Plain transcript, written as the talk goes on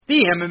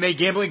The MMA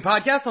Gambling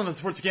Podcast on the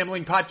Sports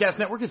Gambling Podcast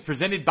Network is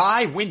presented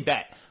by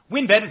WynnBET.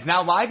 WynnBET is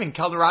now live in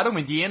Colorado,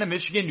 Indiana,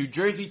 Michigan, New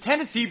Jersey,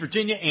 Tennessee,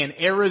 Virginia, and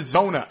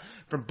Arizona.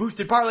 From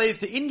boosted parlays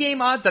to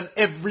in-game odds on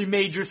every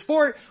major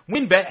sport,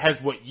 WynnBET has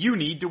what you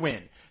need to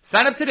win.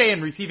 Sign up today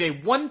and receive a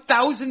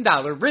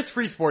 $1,000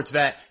 risk-free sports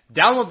bet.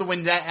 Download the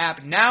WynnBET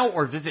app now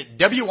or visit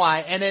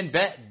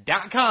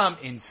WYNNBet.com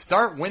and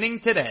start winning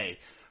today.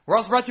 We're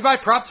also brought to you by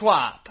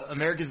PropSwap,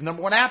 America's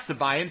 #1 app to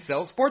buy and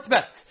sell sports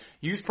bets.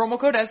 Use promo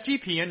code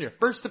SGP on your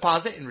first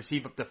deposit and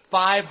receive up to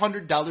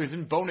 $500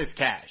 in bonus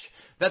cash.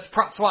 That's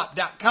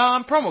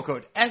PropSwap.com, promo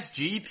code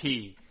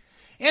SGP.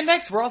 And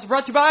next, we're also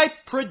brought to you by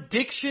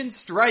Prediction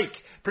Strike.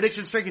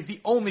 Prediction Strike is the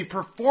only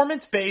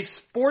performance-based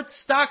sports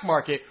stock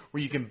market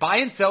where you can buy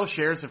and sell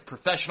shares of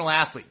professional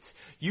athletes.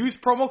 Use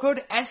promo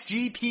code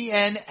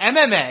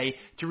SGPNMMA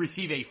to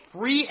receive a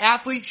free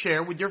athlete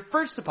share with your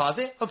first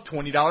deposit of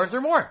 $20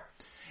 or more.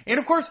 And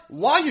of course,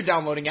 while you're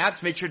downloading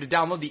apps, make sure to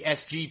download the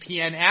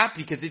SGPN app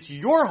because it's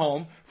your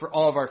home for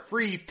all of our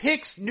free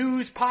picks,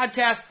 news,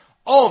 podcasts,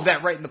 all of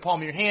that right in the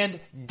palm of your hand.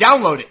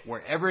 Download it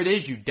wherever it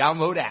is you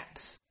download apps.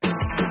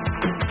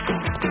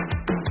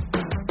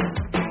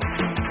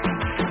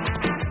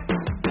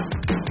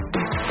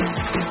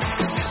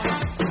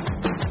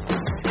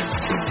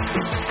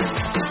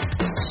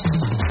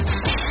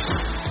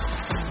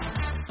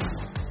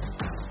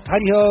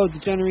 Howdy-ho,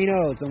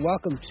 degenerinos, and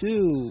welcome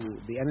to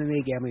the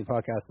MMA Gambling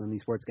Podcast on the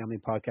Sports Gambling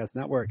Podcast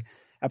Network,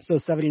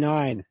 episode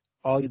 79.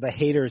 All the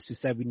haters who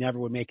said we never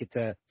would make it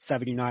to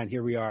 79,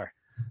 here we are,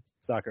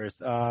 suckers.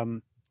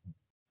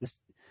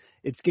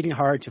 It's getting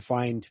hard to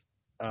find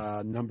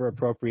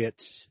number-appropriate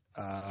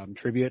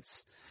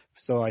tributes,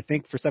 so I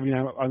think for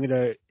 79, I'm going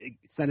to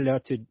send it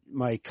out to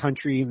my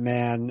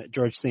countryman,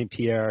 George St.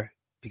 Pierre,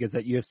 because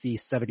at UFC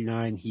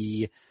 79,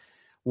 he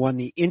won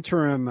the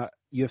interim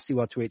UFC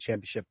welterweight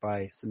championship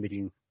by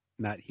submitting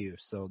Matt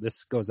Hughes. So this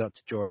goes out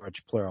to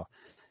George, plural,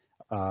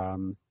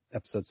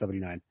 episode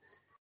 79.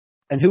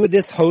 And who would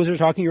this hoser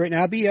talking to you right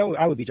now be?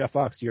 I would be Jeff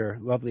Fox, your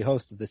lovely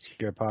host of this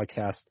here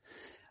podcast.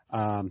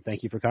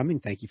 Thank you for coming.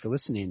 Thank you for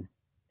listening.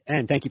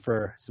 And thank you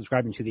for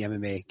subscribing to the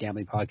MMA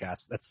Gambling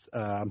Podcast. That's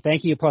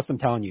thank you. Plus, I'm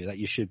telling you that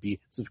you should be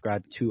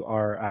subscribed to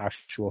our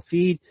actual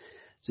feed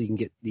so you can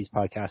get these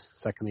podcasts the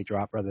second they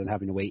drop rather than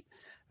having to wait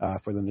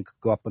for them to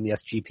go up on the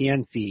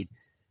SGPN feed.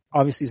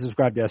 Obviously,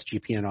 subscribe to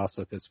SGPN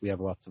also because we have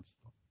lots of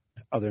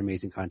other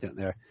amazing content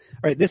there.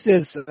 All right, this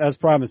is, as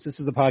promised, this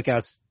is the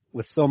podcast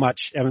with so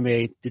much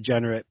MMA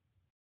degenerate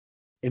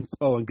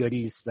info and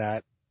goodies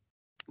that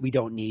we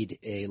don't need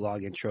a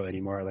long intro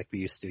anymore like we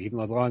used to. Even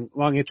though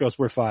long intros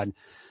were fun,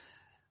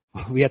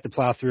 we have to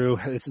plow through.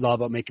 This is all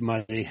about making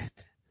money.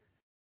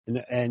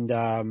 And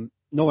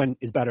no one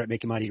is better at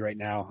making money right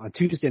now, on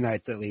Tuesday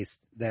nights at least,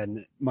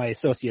 than my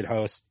associate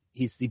host.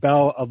 He's the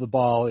belle of the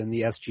ball in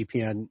the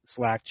SGPN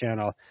Slack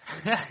channel.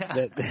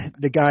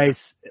 the guys,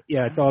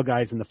 yeah, it's all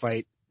guys in the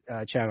fight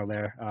channel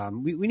there.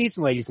 We need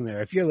some ladies in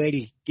there. If you're a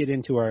lady, get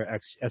into our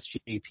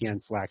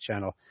SGPN Slack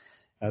channel.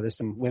 There's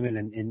some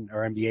women in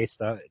our NBA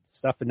stuff,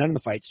 but none of the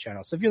fights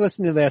channel. So if you're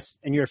listening to this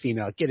and you're a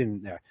female, get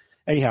in there.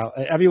 Anyhow,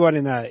 everyone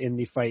in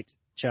the fight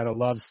channel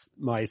loves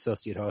my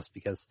associate host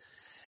because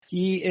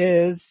he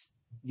is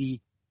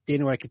the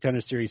Dana White Contender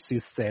Series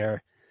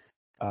soothsayer.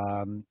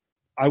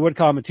 I would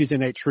call him a Tuesday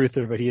night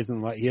truther, but he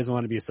doesn't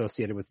want to be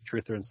associated with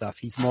truther and stuff.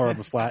 He's more of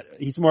a flat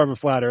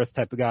earth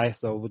type of guy,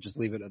 so we'll just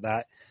leave it at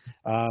that.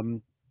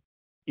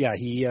 Yeah,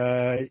 he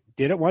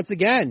did it once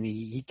again.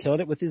 He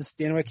killed it with his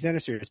Dana White Contender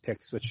Series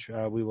picks, which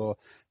we will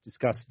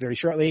discuss very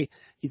shortly.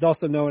 He's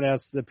also known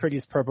as the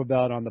prettiest purple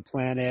belt on the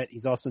planet.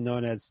 He's also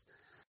known as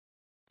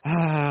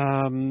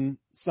son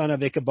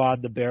of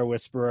Ichabod the Bear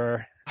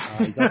Whisperer.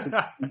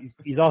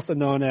 He's also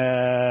known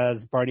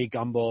as Barney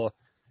Gumble.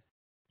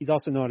 He's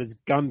also known as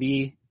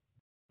Gumby.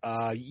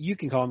 You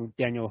can call him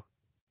Daniel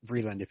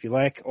Vreeland if you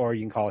like, or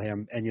you can call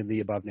him any of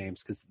the above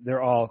names because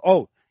they're all.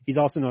 Oh, he's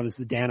also known as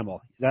the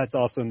Danimal. That's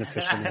also an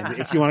official name.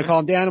 If you want to call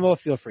him Danimal,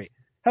 feel free.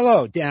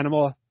 Hello,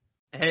 Danimal.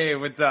 Hey,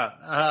 what's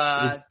up?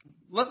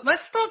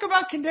 Let's talk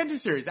about Contender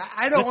Series.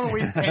 I don't want to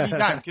waste any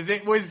time because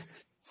it was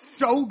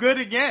so good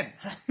again.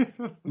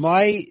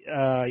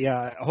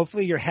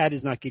 Hopefully your head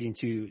is not getting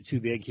too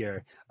big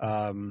here.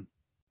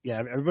 Yeah,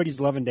 everybody's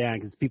loving Dan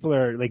because people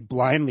are like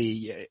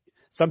blindly.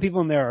 Some people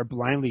in there are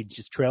blindly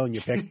just trailing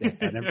your picks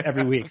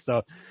every week.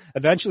 So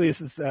eventually,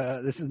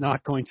 this is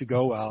not going to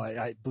go well.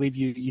 I believe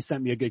you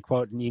sent me a good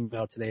quote in an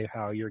email today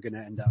how you're going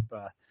to end up.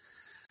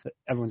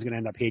 Everyone's going to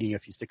end up hating you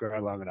if you stick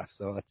around long enough.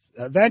 So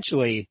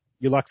eventually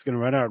your luck's going to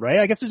run out, right?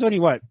 I guess there's only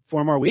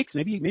 4 more weeks.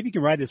 Maybe you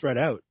can ride this right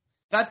out.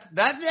 That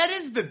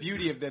is the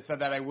beauty of this.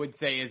 That I would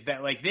say is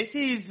that like this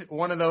is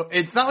one of those.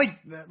 It's not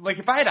like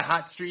if I had a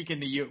hot streak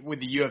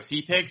with the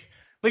UFC picks.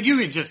 Like, you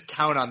can just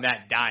count on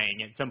that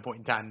dying at some point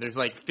in time. There's,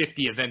 like,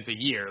 50 events a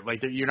year.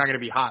 Like, you're not going to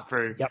be hot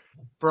for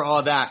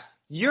all that.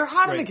 You're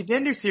hot in the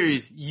Contender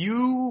Series.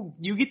 You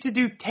get to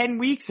do 10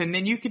 weeks, and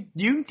then you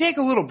can take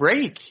a little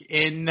break.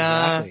 And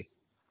exactly.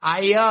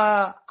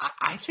 I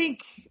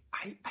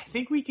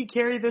think we could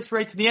carry this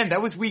right to the end.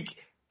 That was week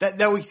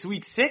That was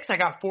week 6. I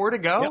got 4 to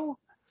go.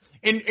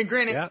 Yep. And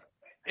granted,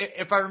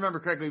 if I remember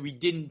correctly, we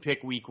didn't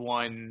pick week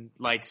 1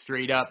 like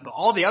straight up. But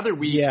all the other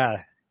weeks,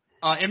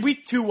 and week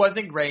 2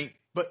 wasn't great.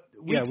 But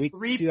week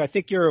 3, 2, I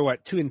think you're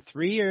 2 and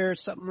 3 or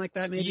something like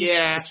that, maybe.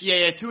 Yeah,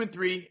 2 and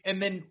 3, and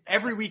then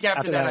every week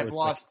after that, I've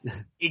lost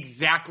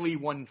exactly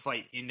 1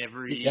 fight in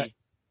every. Yeah.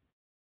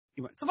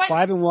 You went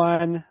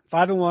 5-1,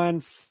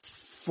 5-1,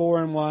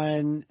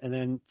 4-1, and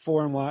then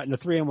 4-1, no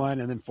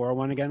 3-1, and then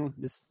 4-1 again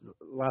this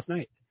last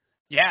night.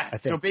 Yeah,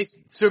 so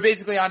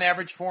basically on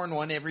average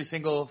 4-1 every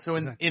single. So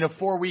in a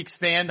 4-week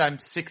span, I'm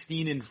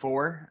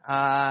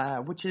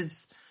 16-4, which is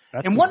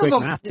that's and one quick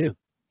of them math too.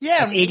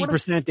 Yeah, that's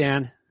 80%,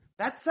 Dan.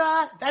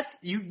 That's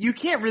you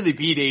can't really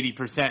beat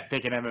 80%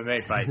 picking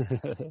MMA fights.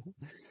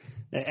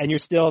 And you're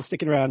still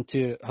sticking around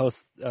to host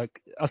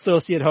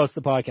associate host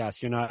the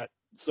podcast. You're not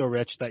so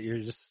rich that you're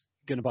just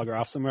gonna bugger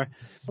off somewhere.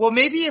 Well,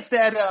 maybe if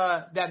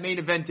that main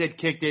event did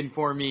kicked in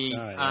for me.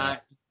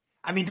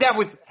 I mean, that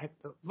was.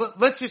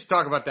 Let's just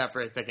talk about that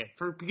for a second,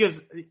 because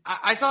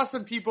I saw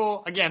some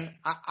people. Again,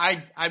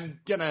 I'm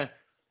gonna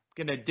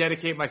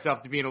dedicate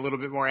myself to being a little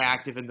bit more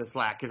active in the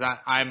Slack, because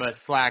I'm a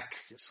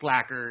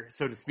slacker,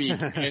 so to speak.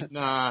 And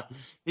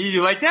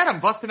you like that?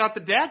 I'm busting out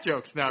the dad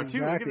jokes now too.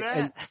 Exactly. Look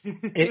at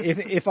that.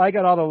 if I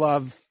got all the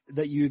love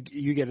that you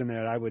get in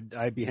there,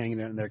 I'd be hanging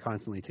in there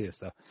constantly too.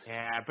 So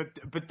yeah,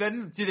 but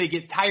then do they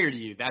get tired of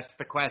you? That's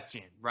the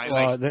question, right?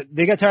 Well,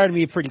 they got tired of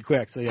me pretty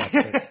quick. So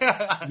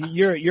yeah,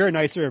 you're a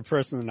nicer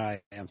person than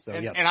I am. So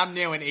yeah, and I'm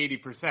nailing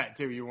 80%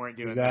 too. You weren't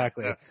doing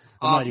exactly. that.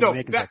 So, I'm not even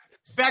making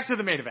back to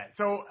the main event.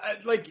 So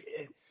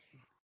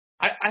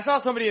I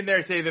saw somebody in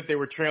there say that they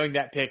were trailing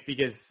that pick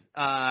because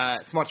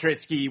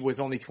Smotritsky was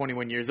only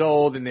 21 years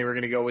old and they were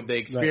going to go with the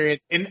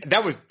experience. Right. And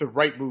that was the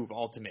right move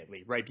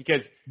ultimately, right?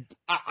 Because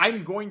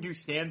I'm going to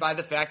stand by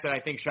the fact that I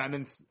think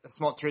Szymon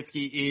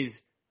Smotritsky is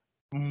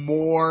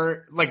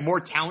more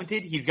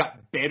talented. He's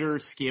got better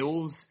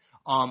skills.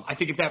 I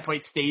think if that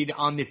fight stayed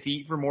on the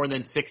feet for more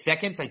than 6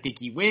 seconds, I think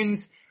he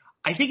wins.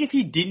 I think if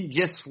he didn't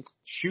just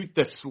shoot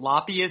the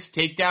sloppiest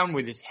takedown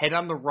with his head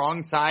on the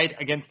wrong side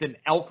against an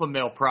alpha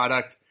male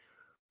product,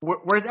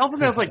 whereas alpha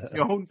males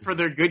known for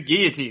their good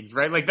guillotines,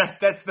 right? Like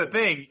that's the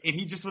thing. And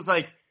he just was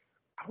like,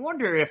 I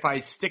wonder if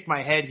I stick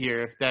my head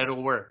here, if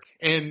that'll work.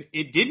 And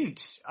it didn't,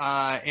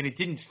 and it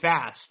didn't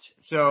fast.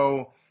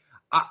 So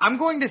I'm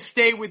going to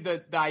stay with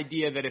the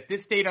idea that if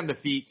this stayed on the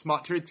feet,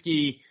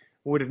 Smotritsky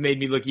would have made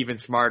me look even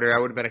smarter.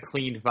 I would have been a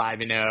clean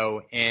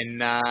 5-0.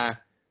 And,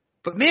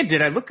 but man,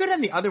 did I look good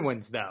on the other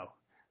ones though?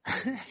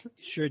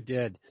 Sure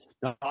did.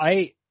 No,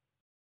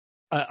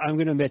 I'm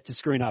going to admit to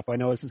screwing up. I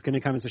know this is going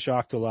to come as a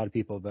shock to a lot of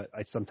people, but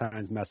I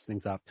sometimes mess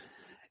things up.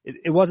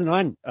 It wasn't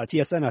on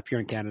TSN up here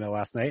in Canada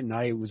last night, and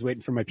I was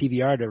waiting for my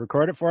PVR to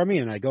record it for me,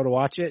 and I go to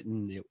watch it,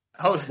 and it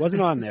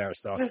wasn't on there.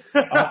 So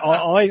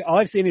all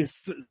I've seen is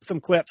some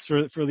clips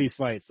for these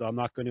fights, so I'm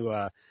not going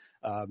to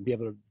be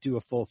able to do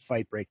a full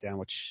fight breakdown,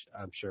 which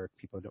I'm sure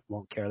people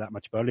won't care that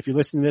much about. If you're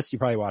listening to this, you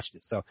probably watched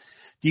it. So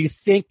do you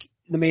think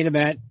the main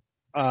event,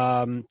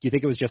 do you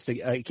think it was just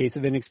a case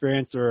of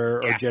inexperience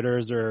or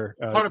jitters or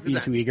being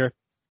too eager?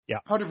 Yeah,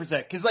 100%.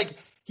 Because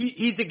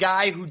he's a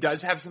guy who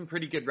does have some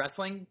pretty good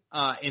wrestling,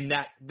 and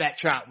that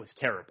shot was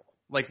terrible.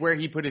 Like where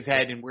he put his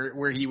head and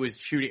where he was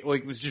shooting,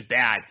 it was just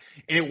bad.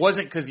 And it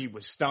wasn't because he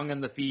was stung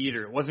on the feet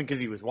or it wasn't because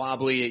he was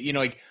wobbly.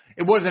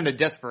 It wasn't a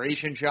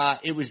desperation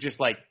shot. It was just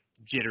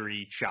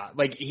jittery shot.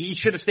 He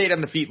should have stayed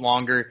on the feet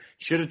longer.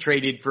 Should have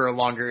traded for a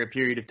longer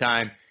period of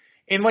time.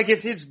 And if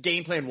his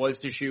game plan was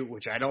to shoot,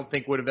 which I don't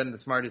think would have been the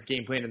smartest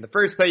game plan in the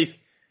first place,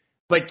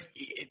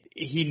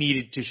 he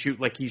needed to shoot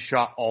like he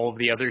shot all of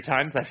the other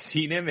times I've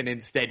seen him, and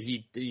instead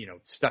he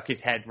stuck his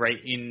head right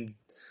in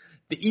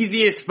the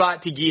easiest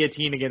spot to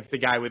guillotine against the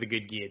guy with a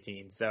good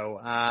guillotine. So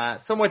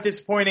somewhat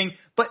disappointing,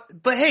 but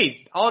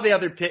hey, all the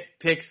other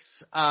picks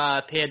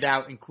panned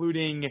out,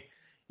 including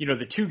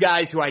the 2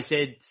 guys who I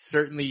said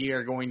certainly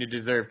are going to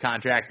deserve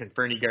contracts, and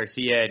Fernie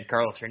Garcia and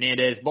Carlos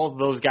Hernandez. Both of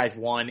those guys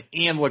won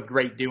and looked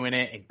great doing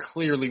it and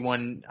clearly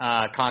won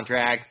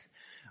contracts.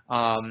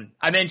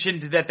 I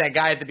mentioned that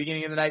guy at the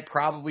beginning of the night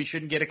probably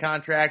shouldn't get a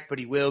contract, but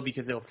he will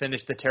because he'll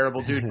finish the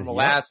terrible dude from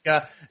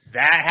Alaska.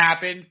 That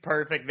happened.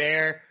 Perfect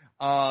there.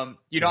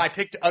 I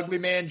picked Ugly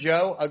Man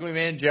Joe. Ugly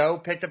Man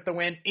Joe picked up the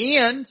win,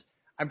 and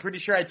I'm pretty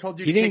sure I told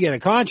you he didn't get a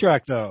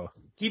contract though.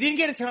 He didn't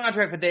get a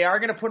contract, but they are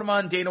going to put him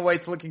on. Dana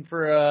White's looking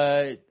for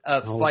a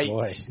fight.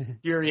 Boy.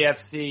 Fury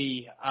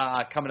FC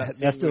coming up.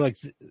 That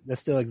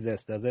still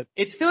exists, does it?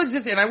 It still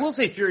exists, and I will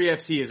say Fury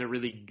FC is a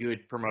really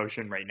good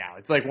promotion right now.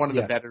 It's one of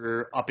the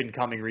better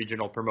up-and-coming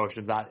regional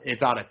promotions.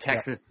 It's out of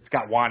Texas. Yeah. It's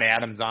got Juan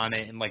Adams on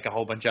it and a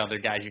whole bunch of other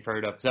guys you've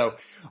heard of. So,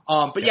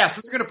 so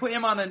they're going to put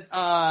him on an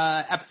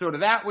episode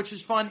of that, which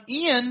is fun.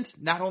 And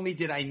not only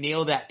did I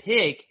nail that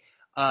pick,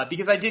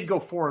 because I did go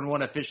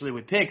 4-1 officially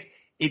with picks,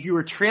 if you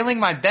were trailing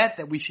my bet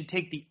that we should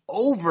take the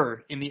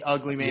over in the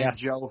Ugly Man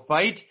Joe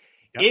fight,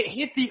 it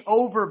hit the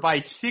over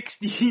by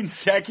 16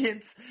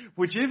 seconds,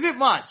 which isn't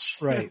much.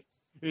 Right.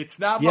 It's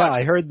not much. Yeah,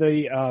 I heard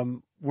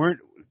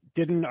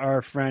didn't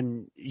our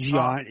friend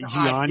Gianni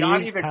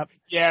Gianni, have?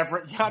 Yeah,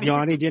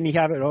 Gianni, didn't he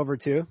have it over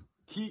too?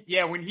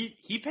 When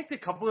he picked a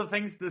couple of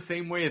things the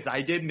same way as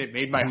I did, and it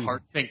made my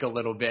heart sink a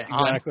little bit.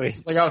 Exactly.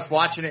 Like I was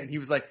watching it, and he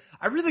was like,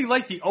 "I really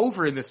like the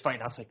over in this fight."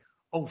 And I was like,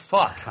 "Oh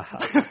fuck."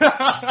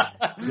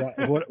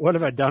 Yeah. What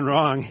have I done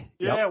wrong?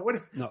 Yeah. What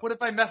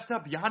if I messed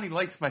up? Yanni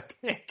likes my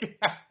pick.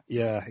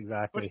 Yeah,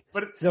 exactly.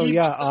 But so he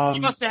yeah,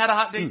 must have had a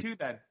hot day too.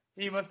 Then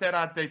he must have had a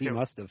hot day too. He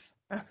must have.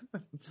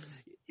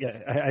 Yeah,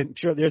 I'm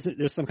sure there's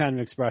some kind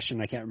of expression,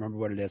 I can't remember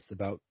what it is,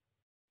 about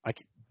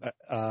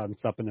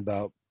something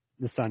about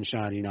the sun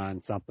shining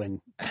on something.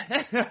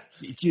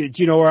 do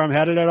you know where I'm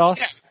headed at all?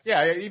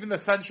 Yeah, even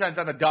the sun shines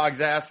on a dog's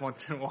ass once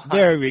in a while.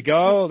 There we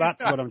go.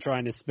 That's what I'm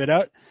trying to spit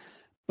out.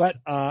 But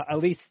at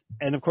least,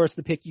 and of course,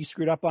 the pick you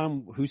screwed up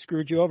on, who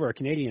screwed you over? A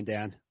Canadian,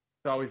 Dan.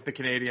 It's always the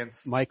Canadians.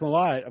 Mike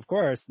Malott, of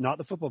course, not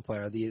the football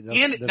player. The not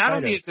fighter.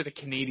 Only is it a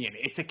Canadian,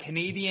 it's a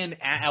Canadian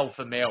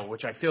alpha male,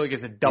 which I feel like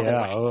is a double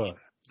whammy.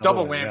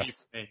 Double whammy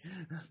for me.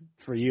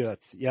 For you,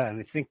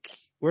 and I think,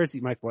 where is he,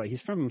 Mike Malott?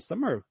 He's from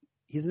somewhere.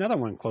 He's another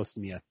one close to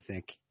me, I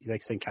think. He's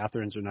like St.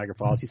 Catharines or Niagara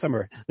Falls. He's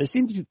somewhere. There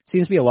seems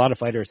to be a lot of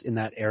fighters in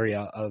that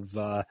area of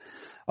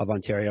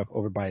Ontario,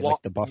 over by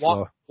like the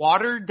Buffalo.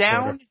 Watered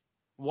down. Do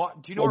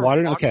you know?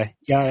 Watered? Okay.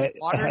 Yeah,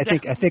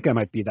 I think I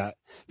might be that.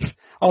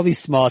 All these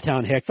small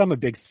town hicks. I'm a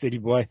big city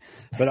boy,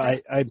 but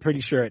I'm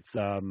pretty sure it's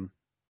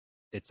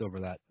over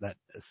that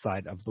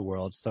side of the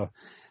world. So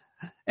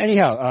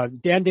anyhow,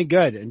 Dan did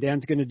good, and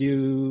Dan's going to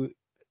do.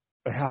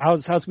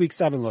 How's week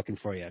 7 looking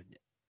for you?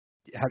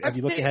 Have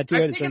you looked ahead to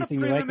it? Is there anything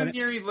you like? I've taken a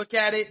preliminary look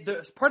at it.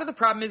 Part of the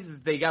problem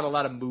is they got a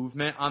lot of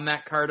movement on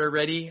that card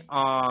already.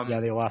 Yeah,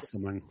 they lost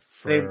someone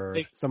for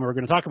someone we're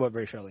going to talk about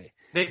very shortly.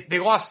 They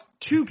lost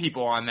 2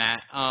 people on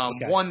that.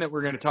 Okay. One that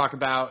we're going to talk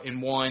about,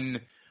 and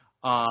one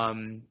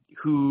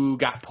who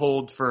got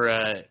pulled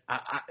for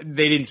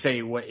they didn't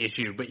say what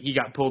issue, but he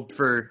got pulled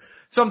for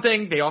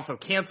something. They also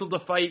canceled the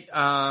fight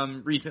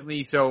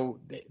recently, so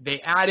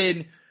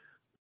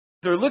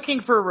they're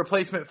looking for a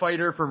replacement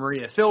fighter for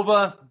Maria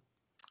Silva.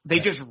 They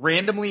just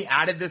randomly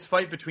added this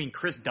fight between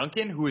Chris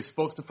Duncan, who was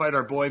supposed to fight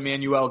our boy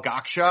Manuel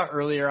Gaksha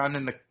earlier on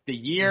in the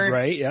year.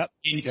 Right, yep.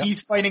 And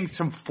he's fighting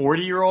some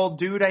 40-year-old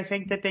dude, I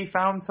think, that they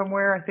found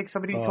somewhere. I think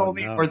somebody told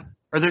me.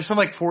 Or there's some,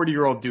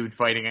 40-year-old dude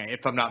fighting,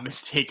 if I'm not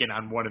mistaken,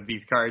 on one of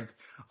these cards.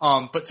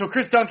 But so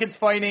Chris Duncan's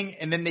fighting,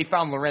 and then they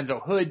found Lorenzo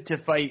Hood to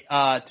fight,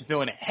 to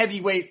fill in at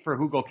heavyweight for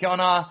Hugo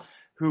Kiona,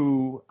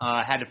 who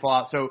had to fall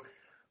out. So,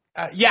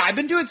 I've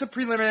been doing some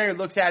preliminary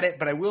looks at it,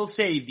 but I will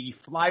say the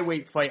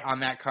flyweight fight on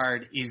that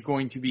card is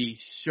going to be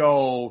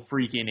so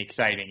freaking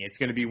exciting. It's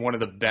going to be one of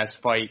the best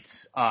fights,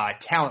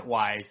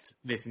 talent-wise,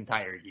 this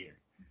entire year.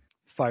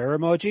 Fire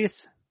emojis?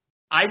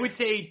 I would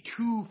say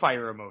 2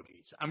 fire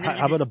emojis.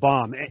 How about a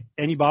bomb?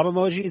 Any bomb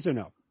emojis or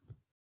no?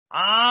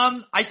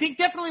 I think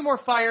definitely more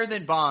fire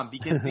than bomb,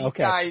 because these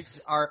guys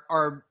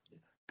are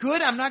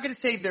good. I'm not going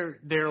to say they're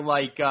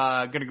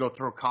going to go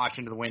throw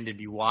caution to the wind and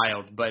be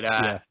wild, but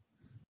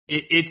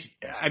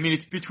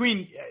It's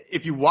between,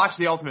 if you watch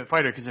The Ultimate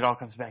Fighter, because it all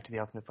comes back to The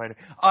Ultimate Fighter.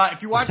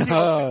 If you watch The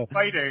Ultimate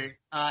Fighter,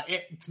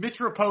 it's Mitch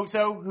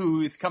Raposo,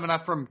 who is coming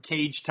up from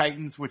Cage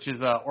Titans, which is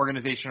an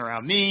organization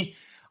around me.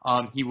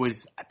 He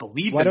was, I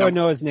believe. Why do I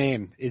know his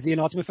name? Is he an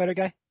Ultimate Fighter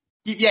guy?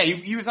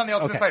 He was on The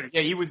Ultimate Fighter.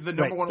 Yeah, he was the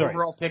number 1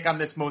 overall pick on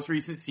this most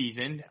recent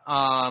season,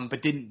 but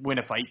didn't win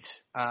a fight.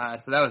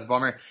 So that was a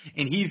bummer.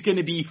 And he's going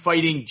to be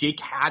fighting Jake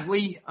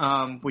Hadley,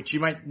 which you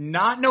might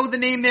not know the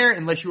name there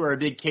unless you are a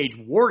big Cage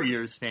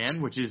Warriors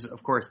fan, which is,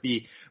 of course,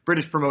 the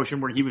British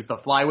promotion where he was the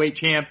flyweight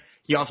champ.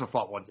 He also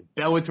fought once at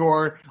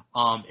Bellator.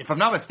 If I'm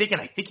not mistaken,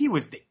 I think he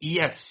was the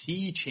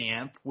EFC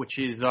champ, which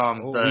is we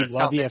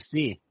love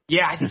EFC.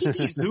 Yeah, I think he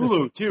beat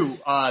Zulu, too,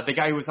 the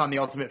guy who was on The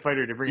Ultimate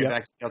Fighter, to bring it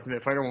back to The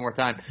Ultimate Fighter one more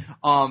time.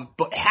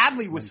 But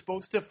Hadley was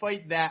supposed to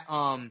fight that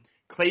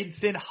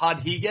Clayton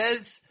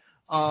Rodriguez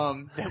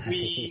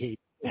Rodriguez.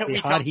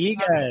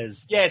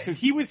 Yeah, so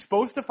he was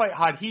supposed to fight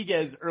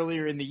Rodriguez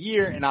earlier in the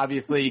year, and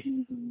obviously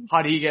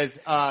Rodriguez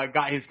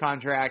got his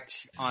contract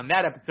on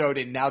that episode,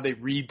 and now they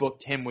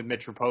rebooked him with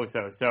Mitch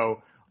Raposo.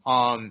 So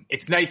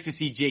it's nice to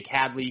see Jake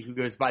Hadley, who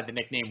goes by the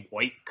nickname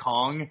White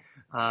Kong,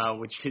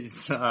 which is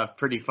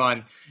pretty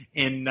fun,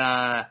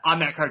 on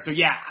that card. So,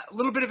 a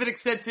little bit of an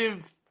extensive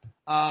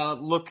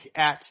look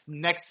at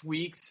next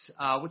week's,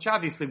 which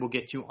obviously we'll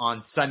get to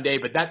on Sunday,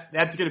 but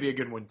that's going to be a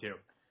good one, too.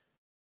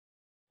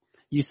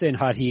 You saying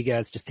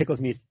Rodriguez just tickles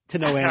me to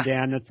no end,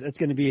 Dan. That's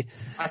going to be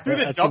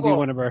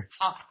one of our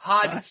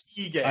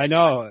Rodriguez. I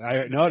know.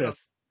 I noticed.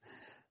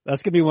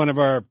 That's going to be one of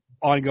our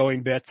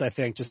ongoing bits, I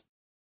think, just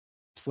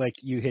like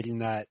you hitting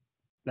that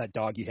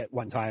dog you hit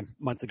one time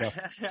months ago.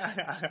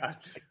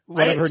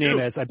 Whatever her name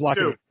is, I blocked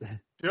it.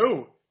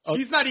 Dude,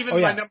 she's not even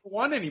my number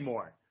 1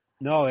 anymore.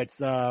 No, it's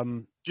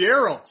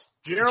Gerald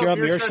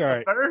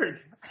Mearshart third.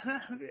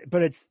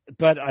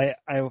 but I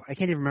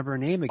can't even remember her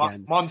name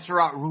again.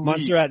 Montserrat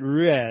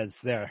Ruiz.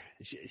 There.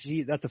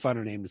 She that's a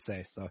funner name to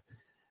say. So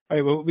All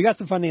right, well, we got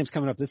some fun names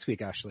coming up this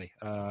week, actually.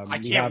 I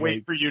can't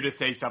wait for you to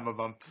say some of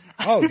them.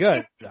 Oh,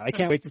 good. I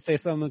can't wait to say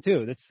some of them,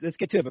 too. Let's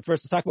get to it. But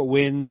first, let's talk about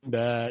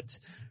WinBet.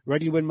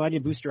 Ready to win money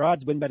and boost your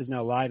odds? WinBet is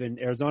now live in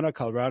Arizona,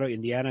 Colorado,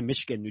 Indiana,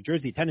 Michigan, New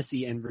Jersey,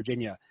 Tennessee, and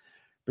Virginia.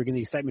 Bringing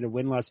the excitement of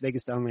Win Las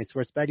Vegas to online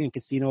sports betting and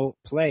casino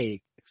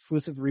play.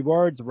 Exclusive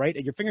rewards right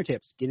at your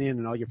fingertips. Get in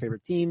on all your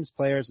favorite teams,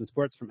 players, and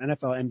sports from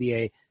NFL,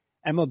 NBA,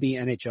 MLB,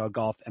 NHL,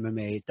 golf,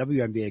 MMA,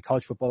 WNBA,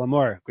 college football, and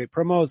more. Great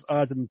promos,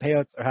 odds, and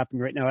payouts are happening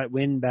right now at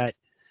WinBet.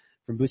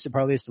 From boosted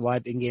parlays to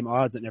live in-game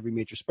odds on every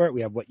major sport,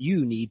 we have what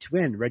you need to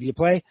win. Ready to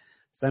play?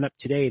 Sign up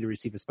today to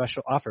receive a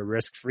special offer,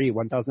 risk-free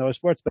 $1,000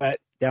 sports bet.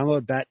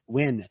 Download Bet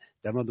Win.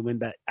 Download the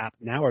WinBet app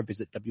now or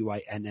visit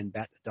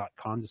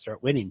WINNBet.com to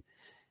start winning.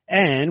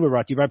 And we're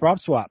brought to you by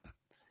PropSwap,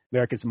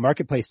 America's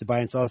marketplace to buy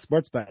and sell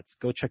sports bets.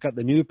 Go check out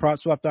the new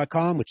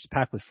PropSwap.com, which is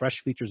packed with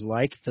fresh features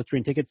like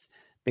filtering tickets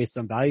based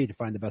on value to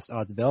find the best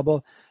odds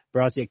available,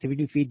 browse the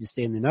activity feed to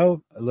stay in the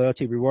know, a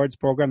loyalty rewards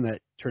program that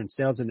turns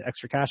sales into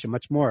extra cash, and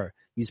much more.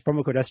 Use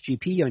promo code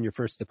SGP on your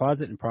first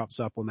deposit, and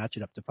PropSwap will match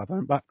it up to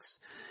 $500.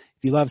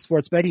 If you love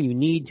sports betting, you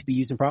need to be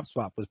using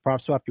PropSwap. With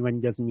PropSwap, your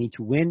money doesn't need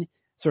to win.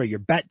 Your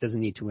bet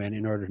doesn't need to win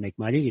in order to make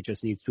money. It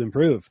just needs to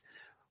improve.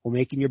 While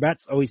making your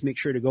bets, always make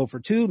sure to go for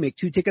two. Make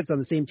 2 tickets on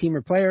the same team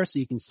or player so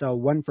you can sell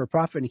one for a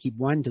profit and keep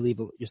one to leave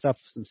yourself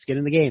some skin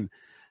in the game.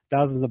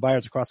 Thousands of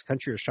buyers across the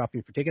country are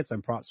shopping for tickets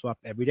on PropSwap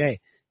every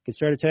day. Get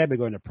started today by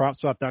going to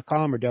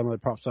PropSwap.com or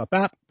download the PropSwap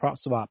app.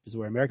 PropSwap is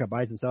where America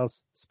buys and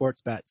sells sports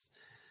bets.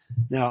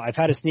 Now, I've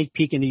had a sneak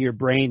peek into your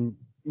brain,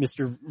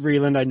 Mr.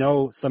 Vreeland. I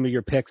know some of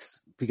your picks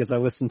because I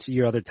listen to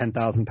your other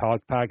 10,000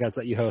 podcasts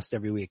that you host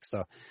every week.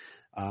 So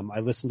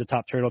I listened to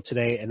Top Turtle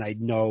today, and I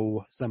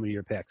know some of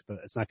your picks, but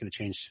it's not going to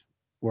change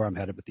where I'm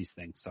headed with these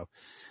things. So,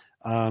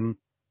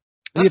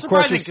 that's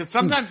surprising because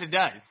sometimes it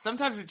does.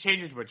 Sometimes it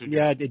changes what you're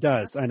doing. Yeah, it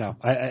does. I know.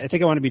 I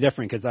think I want to be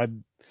different because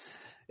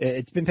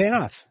it's been paying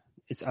off.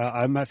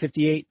 I'm at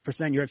 58%.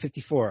 You're at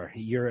 54.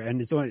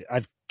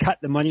 I've cut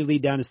the money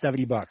lead down to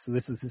 $70. So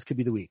this could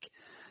be the week.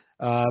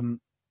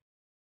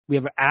 We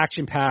have an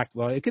action-packed.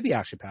 Well, it could be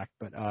action-packed,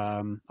 but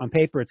on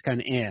paper it's kind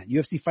of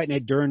UFC Fight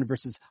Night Dern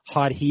versus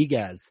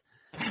Rodriguez.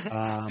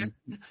 Are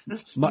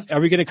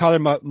we going to call her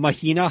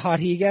Mahina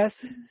Rodriguez?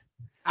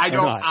 I'm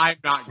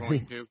not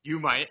going to. You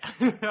might.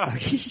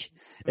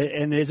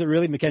 And is it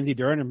really Mackenzie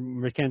Dern or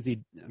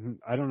Mackenzie?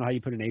 I don't know how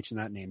you put an H in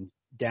that name.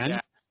 Dan?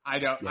 Yeah, I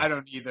don't. Yeah. I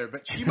don't either.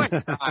 But she might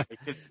try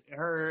because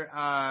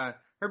her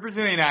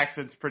Brazilian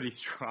accent's pretty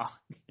strong.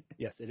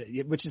 Yes,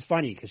 which is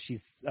funny because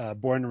she's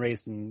born and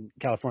raised in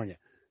California.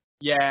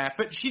 Yeah,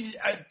 but she,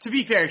 to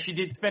be fair, she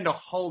did spend a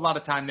whole lot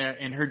of time there,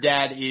 and her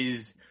dad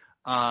is,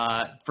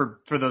 for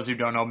those who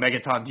don't know,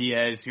 Megaton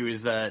Diaz, who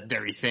is a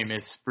very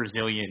famous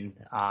Brazilian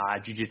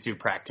jiu-jitsu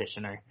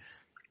practitioner.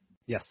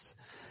 Yes,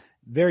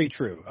 very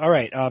true. All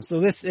right, so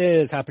this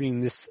is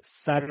happening this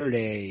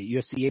Saturday,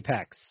 UFC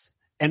Apex,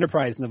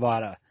 Enterprise,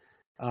 Nevada.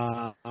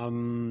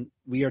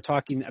 We are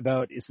talking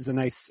about, this is a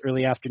nice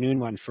early afternoon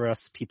one for us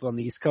people on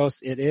the East Coast.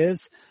 It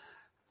is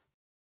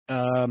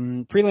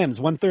prelims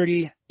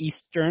 1:30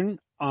 Eastern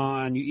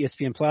on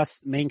ESPN Plus,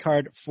 main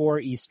card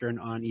 4 Eastern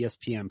on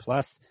ESPN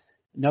Plus.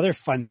 Another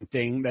fun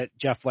thing that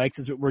Jeff likes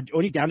is we're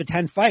only down to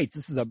 10 fights.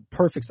 This is a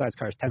perfect size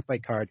card, 10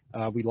 fight card.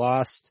 We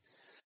lost.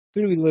 Who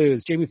did we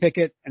lose? Jamie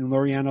Pickett and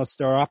Loriano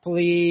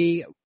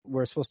Staropoli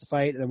were supposed to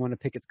fight, and then one of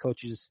Pickett's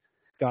coaches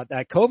got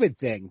that COVID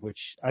thing,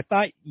 which I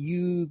thought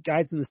you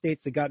guys in the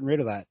States had gotten rid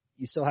of that.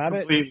 You still have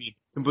it?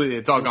 Completely.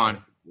 It's all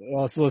gone.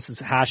 Well, so this is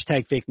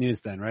hashtag fake news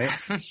then, right?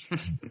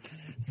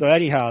 So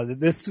anyhow,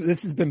 this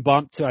has been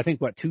bumped to, I think,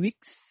 2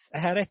 weeks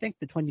ahead, I think,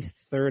 the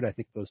 23rd. I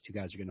think those two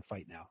guys are going to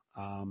fight now.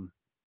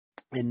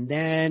 And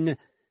then,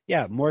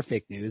 more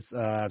fake news.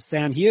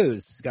 Sam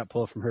Hughes got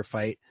pulled from her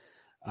fight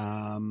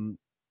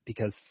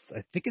because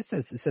I think it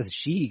says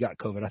she got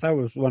COVID. I thought it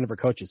was one of her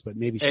coaches, but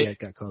maybe she had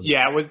got COVID.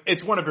 Yeah,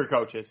 it's one of her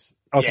coaches.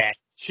 Okay.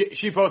 Yeah,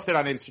 she posted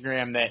on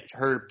Instagram that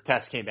her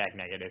test came back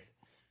negative.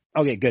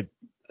 Okay, good.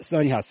 So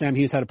anyhow, Sam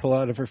Hughes had to pull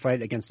out of her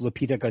fight against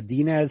Lupita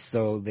Godinez,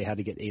 so they had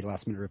to get a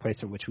last-minute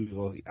replacement, which we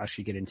will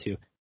actually get into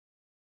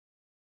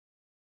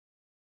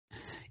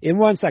in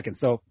 1 second.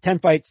 So 10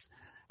 fights.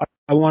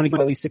 I want to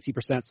go at least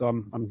 60%, so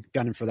I'm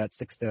gunning for that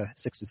 6 to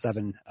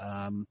 7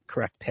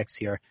 correct picks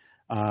here.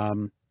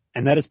 And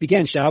let us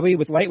begin, shall we,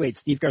 with lightweight.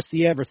 Steve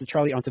Garcia versus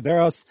Charlie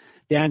Ontiveros.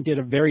 Dan did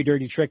a very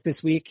dirty trick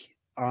this week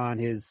on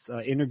his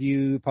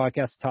interview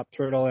podcast, Top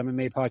Turtle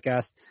MMA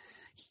podcast.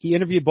 He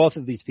interviewed both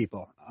of these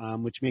people,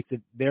 which makes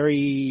it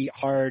very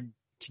hard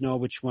to know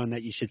which one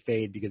that you should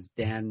fade because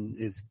Dan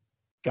is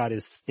got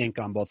his stink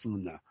on both of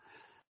them now.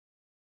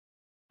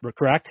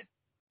 Correct?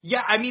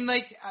 Yeah, I mean,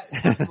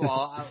 first of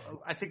all,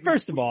 I think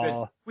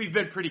we've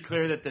been pretty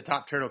clear that the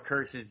Top Turtle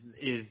curse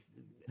is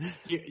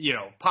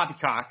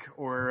poppycock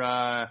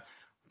or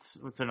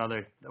what's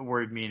another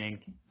word meaning?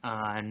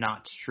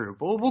 Not true,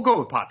 but we'll go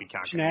with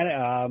poppycock.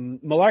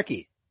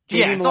 Malarkey.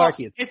 Jamie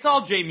Malarkey. It's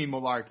all Jamie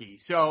Malarkey.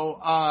 So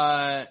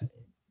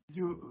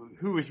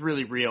who is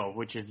really real,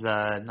 which is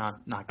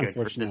not good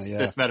for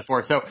this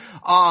metaphor. So,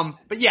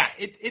 but yeah,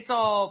 it's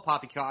all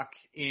poppycock.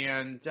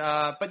 And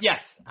but yes,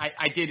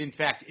 I did in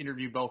fact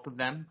interview both of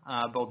them,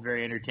 both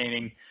very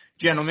entertaining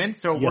gentlemen.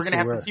 So we're gonna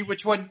have to see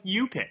which one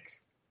you pick.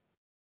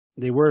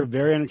 They were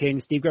very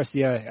entertaining. Steve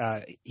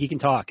Garcia, he can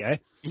talk, eh?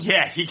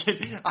 Yeah, he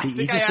can.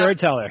 He's a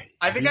storyteller.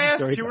 I think I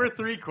asked 2 or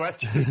 3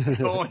 questions in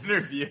the whole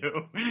interview.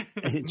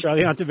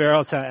 Charlie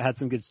Ontiveros had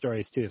some good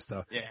stories too.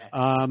 So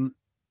yeah.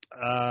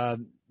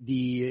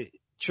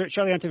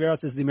 Charlie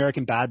Ontiveros is the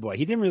American bad boy.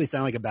 He didn't really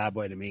sound like a bad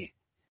boy to me.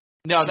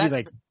 No,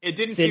 it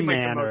didn't seem like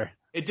the most.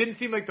 It didn't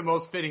seem like the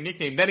most fitting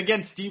nickname. Then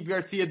again, Steve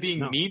Garcia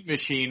being Mean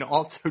Machine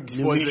also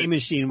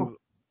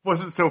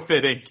wasn't so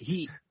fitting.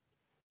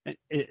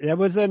 That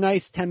was a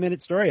nice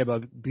 10-minute story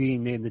about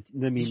being named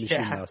the Mean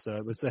Machine, though. So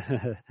it was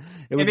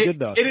good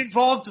though. It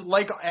involved,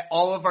 like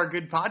all of our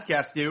good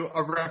podcasts do,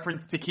 a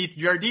reference to Keith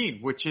Jardine,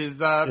 which is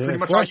pretty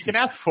much all you can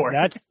ask for.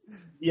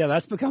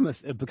 That's become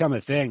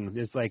a thing.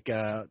 There's like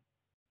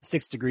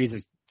 6 degrees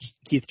of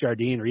Keith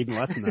Jardine, or even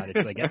less than that.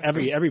 It's like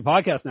every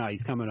podcast now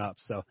he's coming up.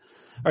 So, all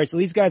right, so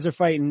these guys are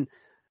fighting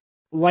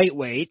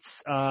lightweights.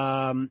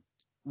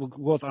 We'll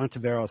go with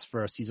Ontiveros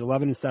first. He's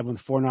 11-7 with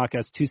 4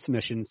 knockouts, 2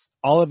 submissions.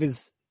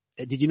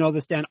 Did you know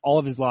this, Dan? All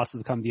of his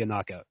losses come via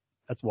knockout.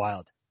 That's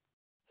wild.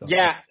 So,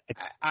 yeah,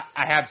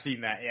 I have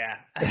seen that.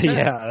 Yeah.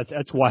 Yeah,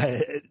 that's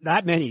why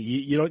that many.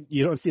 You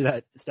don't see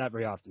that stat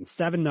very often.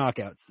 7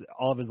 knockouts,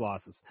 all of his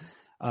losses.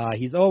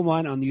 He's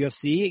 0-1 on the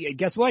UFC.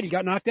 Guess what? He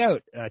got knocked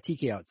out,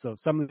 TK out. So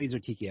some of these are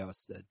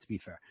TKOs, to be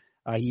fair.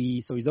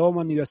 He's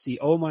 0-1 in the UFC,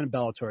 0-1 in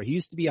Bellator. He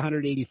used to be a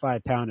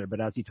 185 pounder, but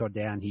as he told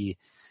Dan, he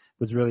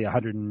was really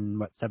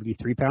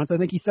 173 pounds, I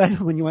think he said,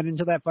 when you went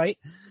into that fight.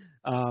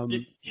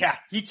 Yeah,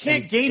 he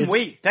can't gain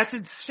weight. That's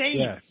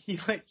insane. Yeah.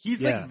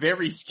 He's like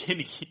very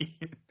skinny.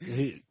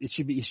 He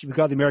should be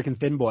called the American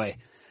Thin Boy.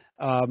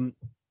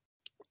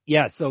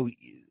 Yeah, so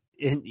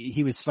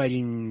he was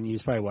fighting. He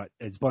was probably what?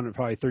 His opponent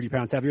probably 30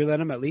 pounds heavier than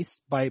him, at least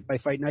by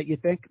fight night. You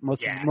think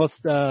most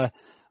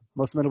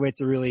middleweights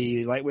are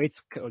really lightweights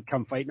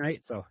come fight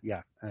night. So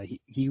yeah,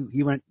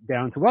 he went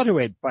down to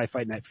welterweight by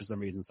fight night for some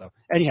reason. So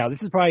anyhow,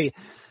 this is probably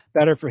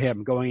better for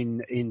him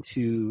going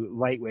into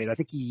lightweight. I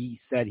think he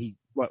said he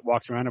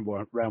walks around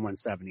around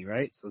 170,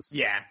 right? So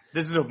yeah,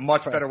 this is a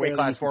much better weight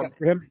class for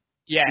him.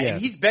 Yeah,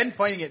 and he's been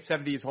fighting at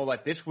 70 his whole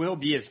life. This will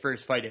be his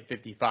first fight at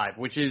 55,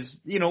 which is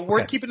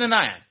worth keeping an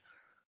eye on.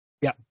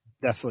 Yeah,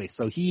 definitely.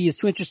 So he is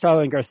 2 inches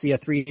taller than Garcia,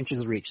 3 inches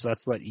of reach. So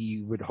that's what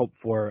you would hope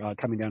for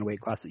coming down a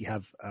weight class that you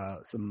have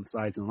some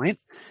size and length.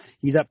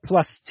 He's at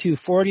plus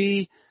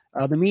 240.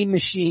 The Mean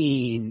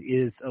Machine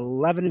is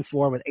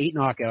 11-4 with 8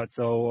 knockouts.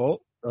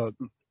 So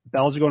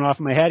bells are going off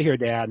in my head here,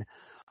 Dad.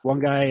 One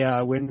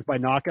guy wins by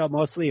knockout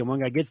mostly, and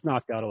one guy gets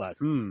knocked out a lot.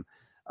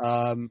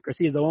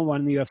 Garcia's 0-1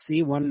 in the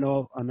UFC,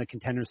 1-0 on the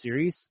Contender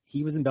Series.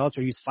 He was in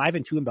Bellator. He was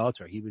 5-2 in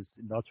Bellator. He was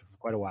in Bellator for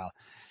quite a while.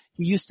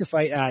 He used to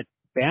fight at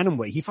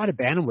bantamweight. He fought at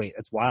bantamweight.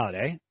 That's wild,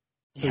 eh?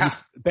 So yeah.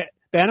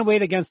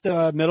 Bantamweight against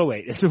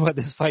middleweight is what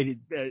this fight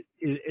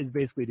is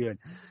basically doing.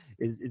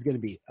 Is going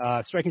to be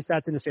striking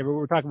stats in his favor.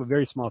 We're talking about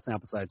very small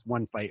sample size,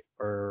 1 fight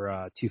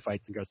or 2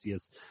 fights in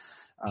Garcia's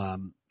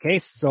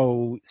case.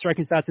 So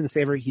striking stats in his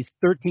favor. He's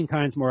 13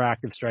 times more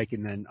active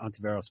striking than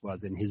Ontiveros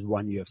was in his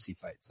 1 UFC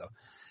fight. So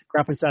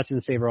grappling stats in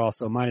his favor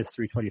also, minus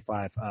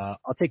 325.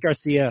 I'll take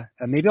Garcia.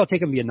 Maybe I'll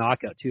take him via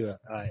knockout too.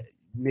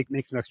 Make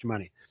some extra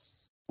money.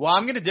 Well,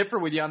 I'm going to differ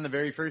with you on the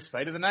very first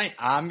fight of the night.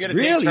 I'm going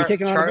to You're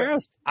taking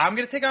Ontiveros? I'm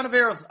going to take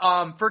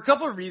Ontiveros for a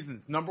couple of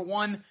reasons. Number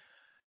one,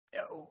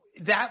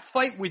 that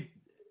fight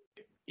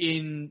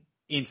in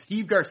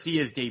Steve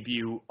Garcia's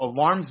debut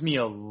alarms me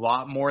a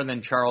lot more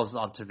than Charles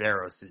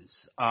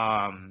Ontiveros's.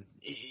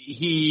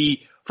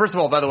 First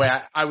of all, by the way,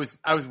 I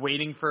was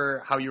waiting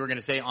for how you were going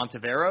to say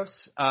Ontiveros,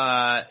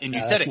 and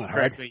you said it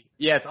correctly. Hard.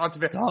 Yeah, it's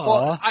Ontiveros.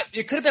 Well,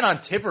 it could have been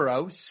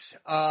Ontiveros,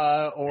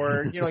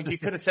 or you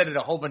could have said it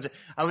a whole bunch of.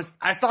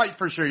 I thought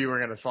for sure you were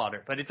going to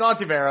slaughter, but it's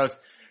Ontiveros.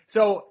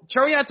 So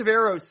Charlie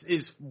Ontiveros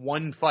is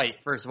 1 fight.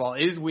 First of all,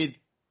 is with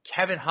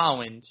Kevin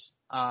Holland.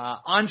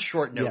 On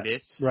short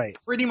notice, yes, right?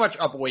 Pretty much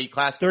up weight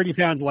class, 30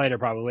 pounds lighter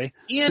probably.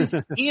 And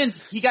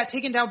he got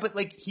taken down, but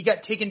he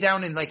got taken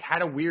down and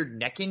had a weird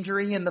neck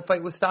injury, and the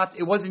fight was stopped.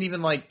 It wasn't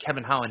even like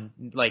Kevin Holland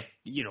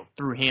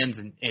threw hands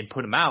and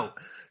put him out.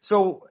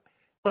 So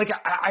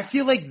I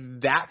feel like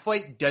that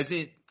fight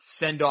doesn't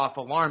send off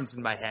alarms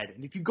in my head.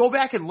 And if you go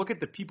back and look at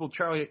the people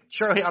Charlie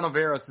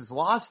Ontiveros has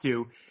lost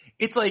to,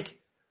 it's like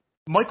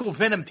Michael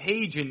Venom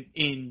Page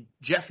and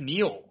Jeff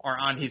Neal are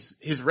on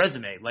his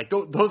resume.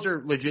 Those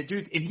are legit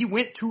dudes. And he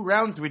went 2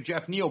 rounds with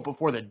Jeff Neal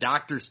before the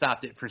doctor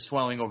stopped it for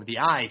swelling over the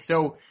eye.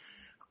 So,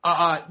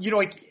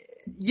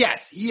 yes,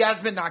 he has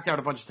been knocked out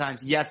a bunch of times.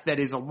 Yes, that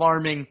is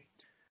alarming.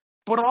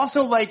 But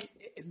also,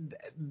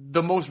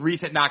 the most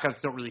recent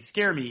knockouts don't really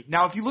scare me.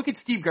 Now, if you look at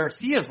Steve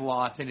Garcia's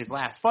loss in his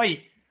last fight,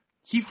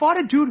 he fought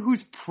a dude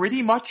who's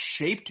pretty much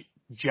shaped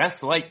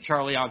just like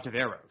Charlie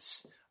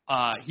Ontiveros.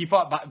 He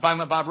fought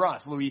Violent Bob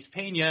Ross, Luis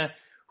Pena,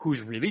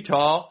 who's really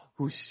tall,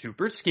 who's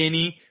super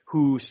skinny,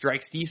 who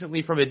strikes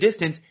decently from a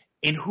distance,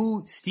 and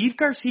who Steve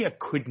Garcia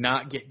could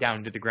not get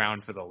down to the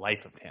ground for the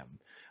life of him.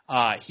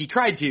 He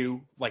tried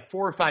to, like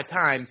 4 or 5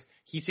 times.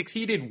 He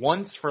succeeded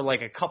once for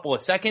like a couple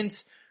of seconds,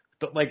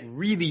 but like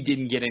really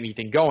didn't get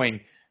anything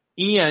going.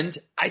 And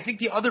I think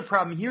the other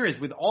problem here is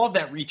with all of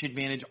that reach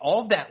advantage,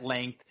 all of that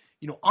length,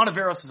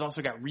 Ontiveros has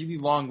also got really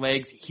long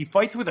legs. He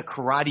fights with a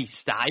karate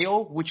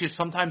style, which is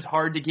sometimes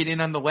hard to get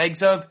in on the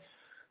legs of.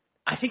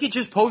 I think it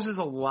just poses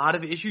a lot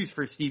of issues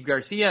for Steve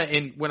Garcia.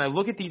 And when I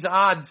look at these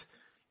odds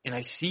and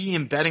I see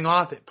him betting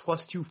off at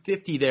plus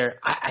 250 there,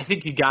 I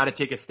think you got to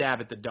take a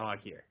stab at the dog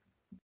here.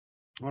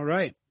 All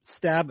right.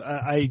 Stab.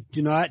 I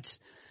do not,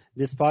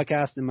 this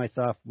podcast and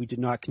myself, we do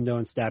not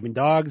condone stabbing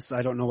dogs.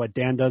 I don't know what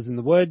Dan does in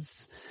the woods,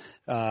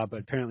 but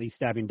apparently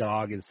stabbing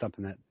dog is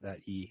something that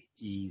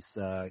he's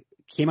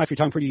came off your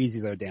tongue pretty easy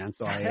though, Dan.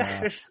 So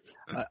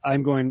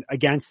I'm going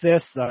against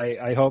this.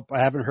 I hope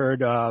I haven't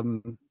heard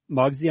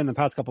Muggsy on the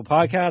past couple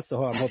podcasts,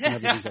 so I'm hoping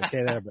everything's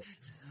okay there. But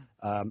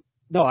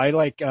no, I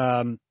like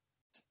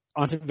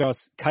Ontiveros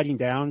cutting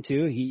down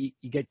too. He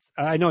gets.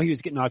 I know he was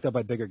getting knocked out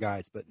by bigger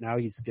guys, but now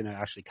he's going to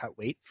actually cut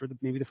weight for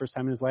maybe the first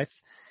time in his life,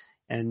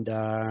 and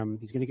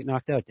he's going to get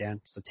knocked out,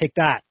 Dan. So take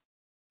that.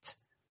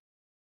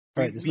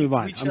 All right, let's move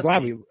on. I'm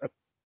glad we.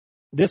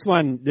 This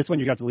one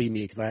you got to leave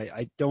me because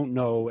I don't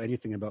know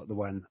anything about the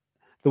one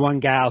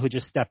gal who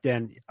just stepped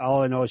in.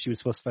 All I know is she was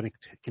supposed to fight in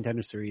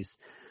Contender Series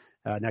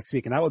next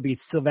week, and that would be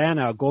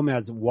Silvana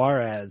Gomez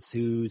Juarez,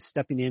 who's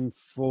stepping in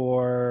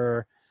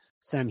for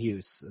Sam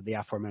Hughes, the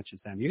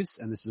aforementioned Sam Hughes,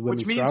 and this is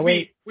women's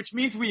strawweight. Which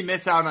means we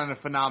miss out on a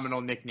phenomenal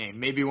nickname,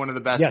 maybe one of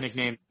the best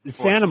nicknames. It's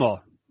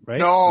Sanimal, right?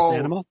 No,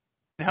 Sanimal.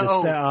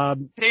 No,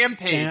 Sam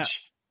Page.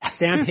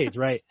 Sam Page,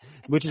 right?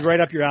 Which is right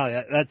up your alley.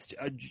 That's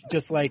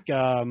just like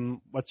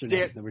what's her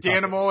name?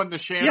 Danimal and the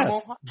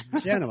Shanimal.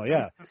 Yes, Shanimal,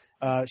 yeah.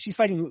 She's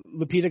fighting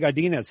Lupita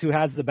Godinez, who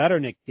has the better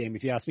nickname,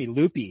 if you ask me,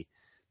 Loopy.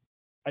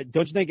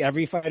 Don't you think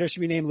every fighter should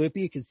be named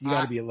Loopy? Because you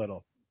got to be a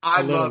little.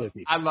 I love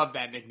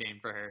that nickname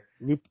for her.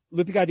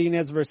 Loopy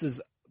Godinez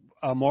versus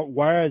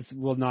Juarez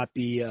will not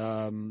be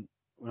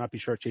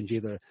shortchanged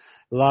either.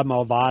 La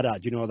Malvada.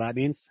 Do you know what that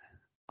means?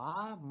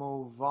 La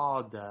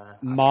Malvada.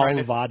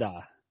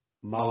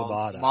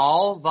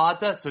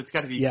 Malvada. So it's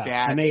got to be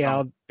bad.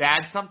 M-A-L.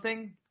 Bad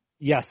something?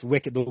 Yes,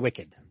 wicked. The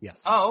wicked. Yes.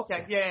 Oh,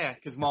 okay. Yeah.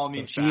 Because Mal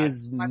means she bad.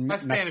 is my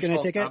Mexican,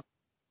 I take it?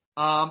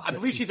 I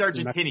believe she's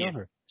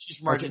Argentinian. She's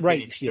from Argentina.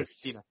 Right, she is.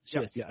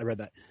 Yeah, I read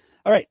that.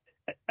 All right.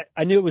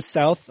 I knew it was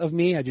south of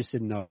me. I just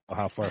didn't know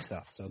how far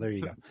south. So there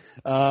you go.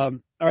 All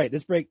right,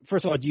 this break.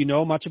 First of all, do you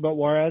know much about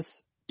Juarez?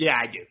 Yeah,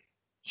 I do.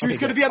 She was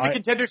going to be on the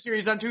Contender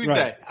Series on Tuesday.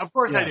 Right. Of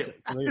course I do. So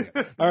there you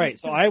go. All right,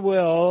 so I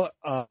will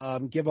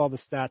give all the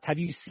stats. Have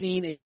you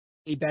seen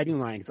a betting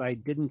line? Because I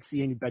didn't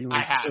see any betting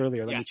lines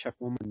earlier. Let me check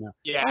one more now.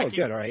 Yeah. Oh,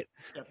 good. All right.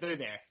 Yep, they're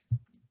there.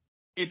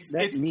 It's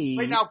right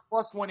now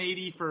plus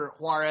 180 for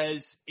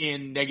Juarez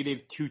and negative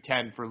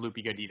 210 for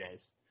Lupi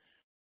Godinez.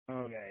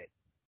 Okay.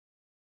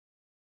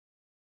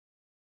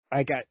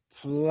 I got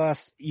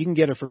you can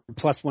get her for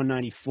plus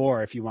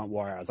 194 if you want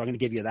Juarez. I'm going to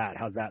give you that.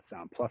 How's that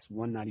sound? Plus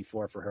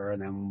 194 for her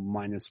and then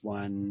minus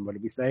one, what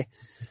did we say?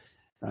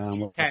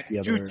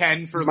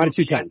 210 for minus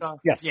 210.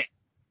 Yes. Yeah.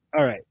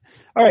 All right.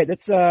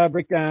 Let's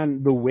break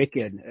down the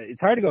Wicked.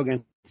 It's hard to go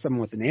against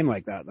someone with a name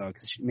like that, though,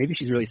 because maybe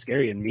she's really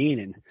scary and mean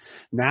and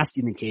nasty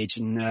in the cage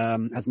and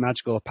has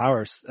magical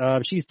powers.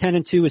 She's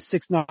 10-2 with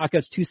 6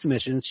 knockouts, 2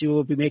 submissions. She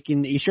will be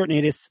making a short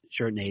notice,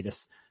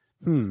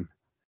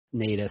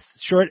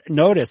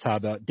 how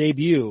about,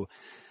 debut.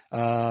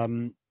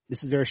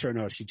 This is very short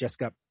notice. She just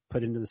got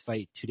put into this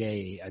fight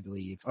today, I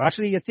believe.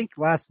 Actually, I think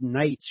last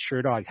night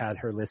Sherdog had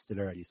her listed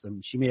already, so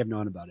she may have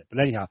known about it. But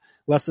anyhow,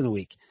 less than a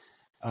week.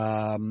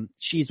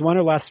 She's won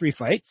her last 3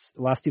 fights.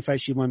 The last 2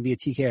 fights she won via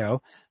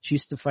TKO. She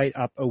used to fight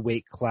up a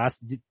weight class.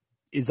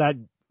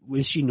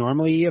 Was she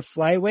normally a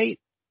flyweight,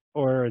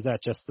 or is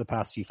that just the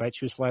past few fights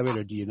she was flyweight,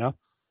 or do you know?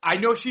 I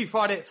know she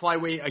fought at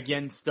flyweight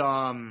against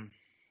Ariane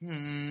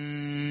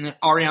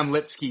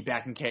Lipsky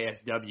back in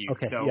KSW.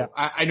 Okay, so yeah.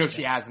 I know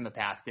she has in the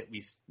past at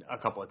least a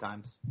couple of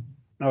times.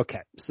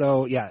 Okay,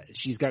 so yeah,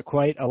 she's got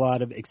quite a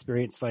lot of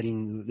experience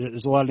fighting.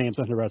 There's a lot of names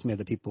on her resume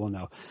that people will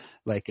know,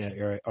 like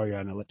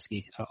Ariane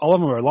Lipsky. All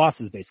of them are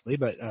losses, basically,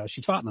 but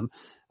she's fought them.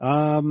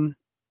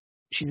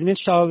 She's an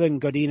inch taller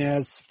than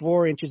Godinez,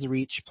 4 inches of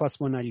reach, plus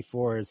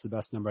 194 is the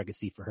best number I could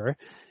see for her.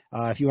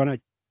 If you want to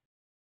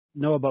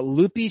know about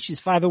Lupi, she's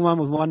 5-1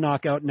 with 1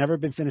 knockout, never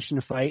been finished in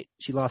a fight.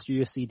 She lost her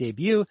UFC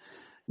debut,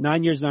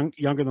 9 years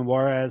younger than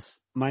Juarez,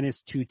 minus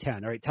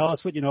 210. All right, tell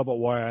us what you know about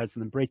Juarez,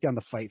 and then break down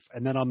the fight,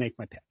 and then I'll make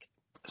my pick.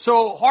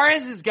 So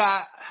Juarez has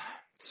got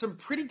some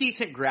pretty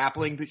decent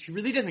grappling, but she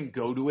really doesn't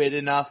go to it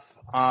enough,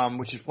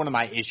 which is one of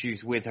my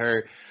issues with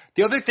her.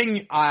 The other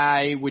thing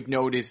I would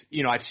note is,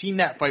 I've seen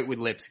that fight with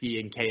Lipsky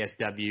in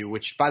KSW,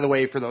 which, by the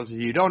way, for those of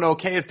you who don't know,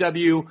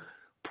 KSW,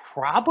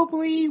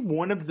 probably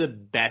one of the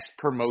best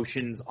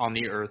promotions on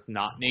the earth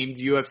not named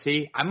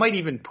UFC. I might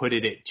even put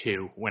it at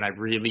 2 when I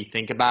really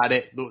think about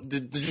it.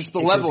 The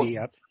level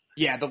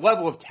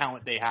of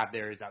talent they have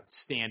there is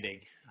outstanding.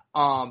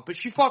 But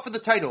she fought for the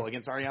title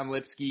against Ariane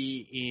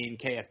Lipsky in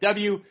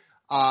KSW.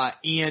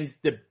 And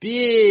the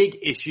big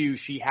issue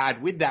she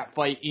had with that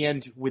fight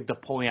and with the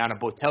Poliana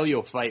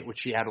Botelho fight, which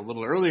she had a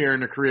little earlier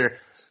in her career,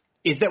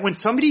 is that when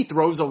somebody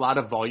throws a lot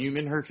of volume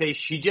in her face,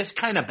 she just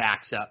kind of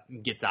backs up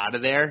and gets out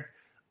of there,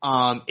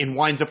 and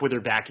winds up with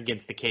her back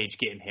against the cage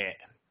getting hit.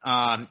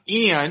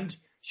 And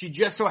she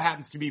just so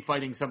happens to be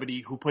fighting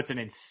somebody who puts an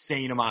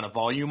insane amount of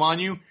volume on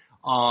you.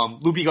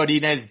 Lupi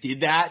Godinez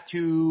did that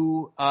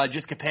to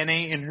Jessica Penne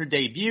in her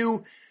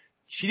debut.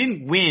 She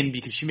didn't win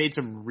because she made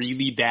some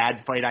really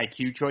bad fight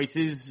IQ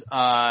choices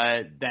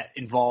that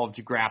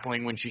involved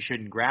grappling when she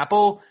shouldn't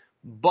grapple.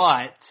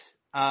 But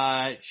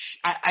I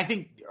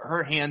think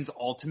her hands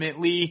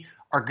ultimately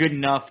are good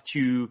enough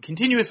to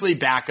continuously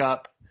back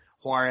up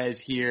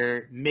Juarez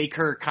here, make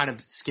her kind of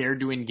scared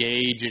to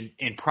engage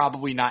and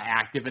probably not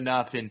active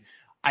enough. And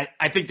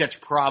I think that's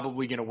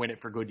probably going to win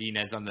it for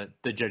Godinez on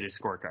the judges'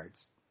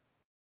 scorecards.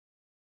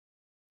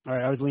 All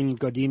right, I was leaning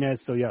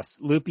Godinez, so yes,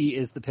 Lupi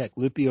is the pick.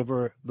 Lupi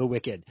over the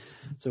Wicked.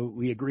 So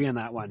we agree on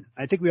that one.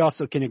 I think we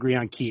also can agree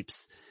on Keeps.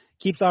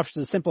 Keeps offers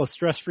a simple,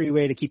 stress-free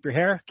way to keep your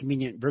hair,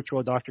 convenient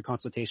virtual doctor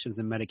consultations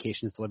and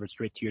medications delivered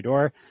straight to your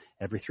door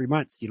every 3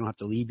 months. You don't have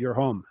to leave your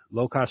home.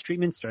 Low-cost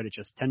treatments start at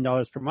just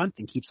 $10 per month,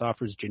 and Keeps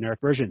offers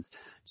generic versions.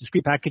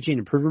 Discreet packaging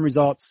and proven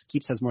results.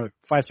 Keeps has more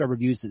 5-star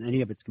reviews than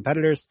any of its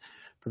competitors.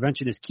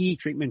 Prevention is key.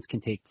 Treatments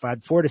can take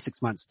 4 to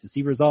 6 months to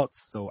see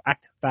results, so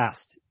act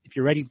fast. If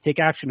you're ready to take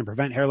action and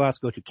prevent hair loss,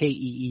 go to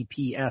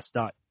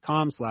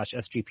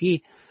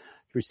keeps.com/SGP.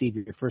 To receive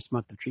your first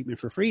month of treatment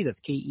for free.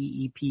 That's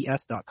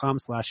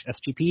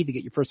keeps.com/SGP to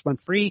get your first month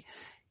free.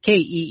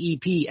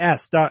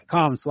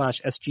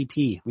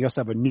 keeps.com/SGP. We also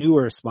have a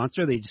newer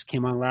sponsor. They just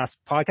came on last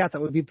podcast.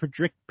 That would be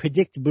Prediction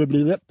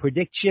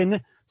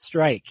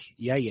Strike.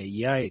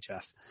 Yeah,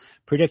 Jeff.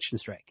 Prediction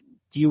Strike.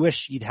 Do you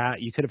wish you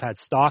could have had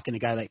stock in a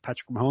guy like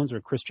Patrick Mahomes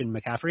or Christian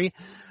McCaffrey?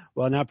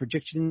 Well, now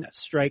Prediction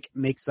Strike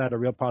makes that a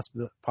real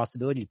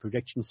possibility.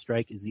 Prediction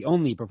Strike is the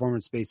only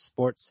performance-based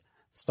sports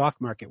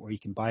stock market where you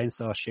can buy and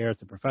sell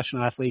shares of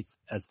professional athletes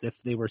as if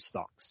they were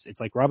stocks. It's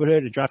like Robinhood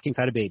and DraftKings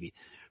had a baby.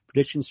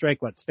 Prediction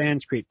Strike lets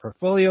fans create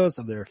portfolios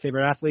of their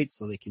favorite athletes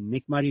so they can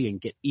make money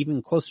and get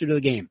even closer to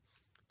the game.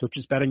 Don't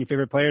just bet on your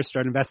favorite players,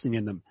 start investing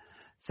in them.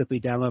 Simply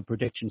download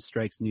Prediction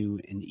Strike's new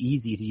and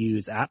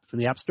easy-to-use app from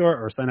the App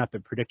Store or sign up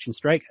at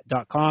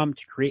predictionstrike.com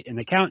to create an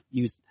account.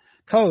 Use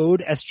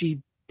code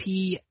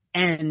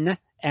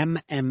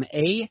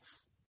SGPNMMA.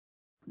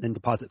 Then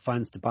deposit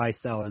funds to buy,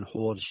 sell, and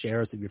hold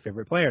shares of your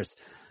favorite players,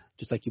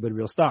 just like you would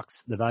real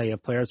stocks. The value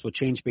of players will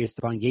change based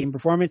upon game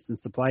performance and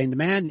supply and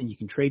demand, and you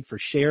can trade for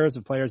shares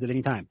of players at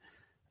any time,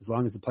 as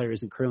long as the player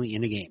isn't currently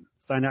in a game.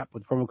 Sign up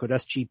with promo code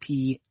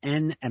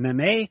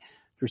SGPNMMA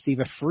to receive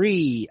a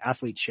free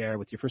athlete share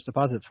with your first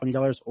deposit of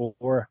 $20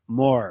 or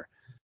more.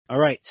 All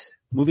right,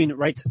 moving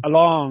right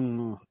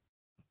along.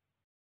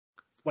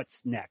 What's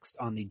next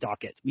on the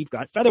docket? We've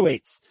got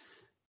featherweights.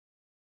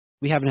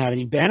 We haven't had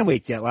any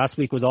bantamweights yet. Last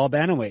week was all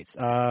bantamweights.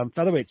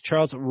 Featherweights,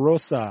 Charles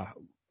Rosa.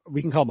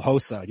 We can call him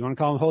Hosa. Do you want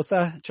to call him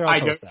Hosa?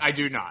 Hosa. I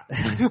do not.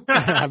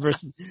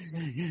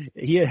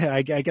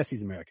 I guess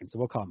he's American, so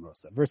we'll call him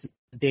Rosa. Versus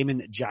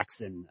Damon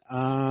Jackson.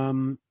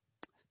 Damon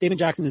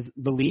Jackson is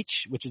the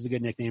Leech, which is a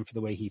good nickname for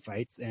the way he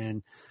fights.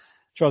 And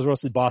Charles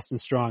Rosa is Boston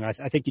Strong.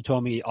 I think you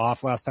told me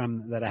off last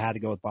time that I had to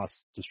go with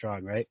Boston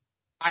Strong, right?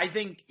 I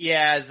think,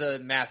 as a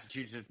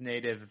Massachusetts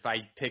native, if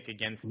I pick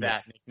against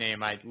that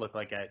nickname, I'd look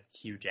like a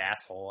huge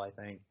asshole, I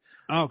think.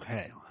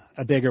 Okay.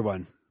 A bigger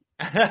one.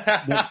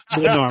 The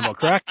normal,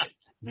 correct?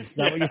 Is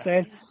that what you're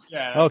saying?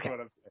 Yeah, okay. That's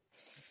what I'm saying.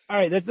 All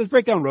right, let's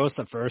break down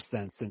Rosa first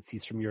then, since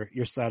he's from your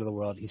side of the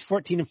world. He's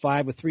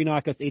 14-5 with 3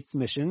 knockouts, 8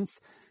 submissions,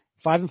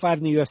 5-5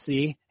 in the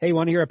UFC. Hey, you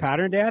want to hear a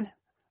pattern, Dad?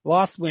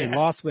 Loss, win,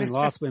 loss, win,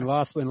 loss, win,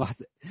 loss, win,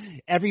 loss.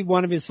 Every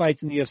one of his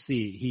fights in the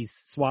UFC, he's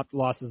swapped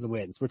losses and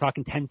wins. We're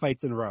talking 10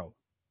 fights in a row.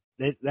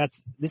 I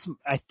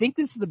think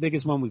this is the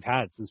biggest one we've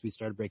had since we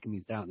started breaking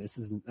these down.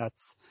 That's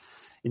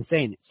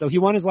insane. So he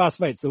won his last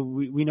fight, so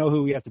we know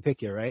who we have to pick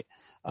here, right?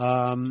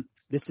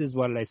 This is,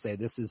 what did I say?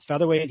 This is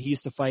featherweight. He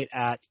used to fight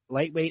at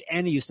lightweight,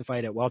 and he used to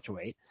fight at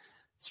welterweight.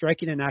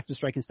 Striking and active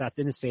striking stats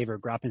in his favor,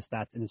 grappling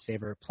stats in his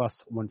favor, plus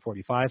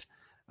 145.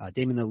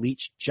 Damon the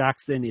Leech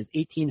Jackson is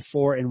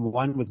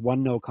 18-4-1 with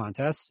 1 no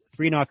contest,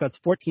 3 knockouts,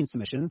 14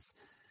 submissions.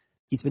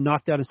 He's been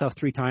knocked out himself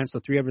 3 times, so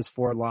 3 of his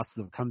 4 losses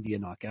have come via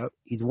knockout.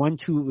 He's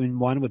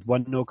 1-2-1 with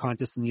 1 no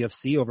contest in the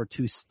UFC over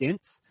 2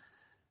 stints.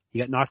 He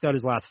got knocked out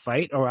his last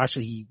fight, or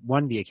actually he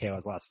won via KO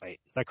his last fight.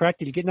 Is that correct?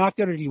 Did he get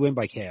knocked out or did he win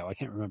by KO? I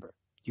can't remember.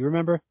 Do you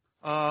remember?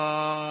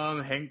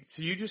 So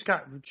you just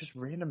got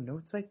random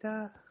notes like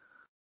that?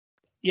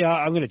 Yeah,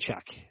 I'm going to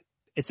check.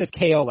 It says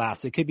KO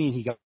last. It could mean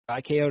he got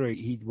KO'd or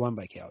he won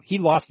by KO. He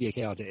lost via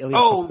KO to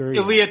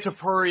Ilia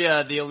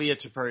Topuria. The Ilia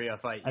Topuria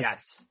fight,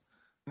 yes.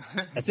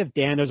 As if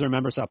Dan doesn't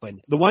remember something.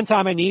 The one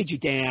time I need you,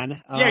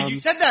 Dan. Yeah, you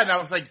said that, and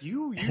I was like,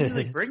 you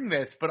usually bring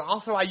this, but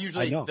also I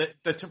usually,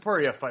 the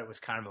Topuria fight was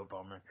kind of a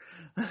bummer.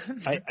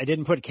 I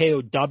didn't put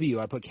KOW,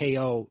 I put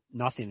KO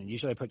nothing, and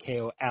usually I put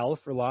KOL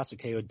for loss or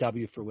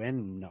KOW for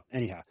win. No,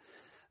 anyhow,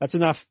 that's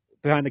enough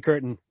behind the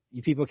curtain.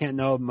 You people can't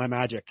know my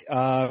magic.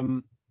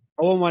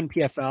 0-1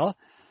 PFL,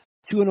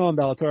 2-0 in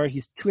Bellator.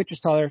 He's 2 inches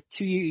taller,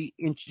 2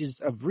 inches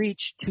of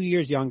reach, 2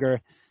 years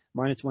younger,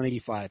 minus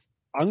 185.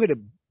 I'm going to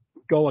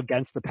go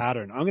against the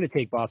pattern. I'm going to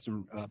take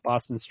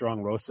Boston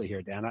Strong Rosa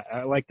here, Dan.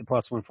 I like the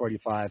plus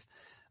 145.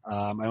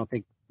 I don't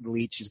think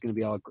Leach is going to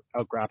be able to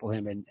out-grapple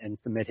him and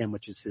submit him,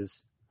 which is his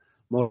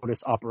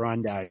modus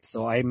operandi.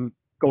 So I'm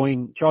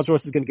going, Charles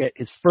Rosa is going to get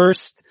his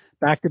first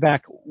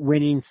back-to-back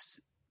winnings,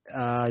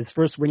 his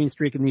first winning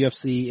streak in the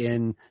UFC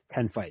in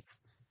 10 fights.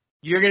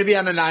 You're going to be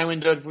on an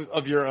island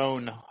of your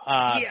own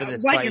for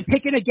this fight. You're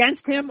picking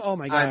against him? Oh,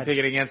 my God. I'm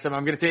picking against him.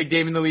 I'm going to take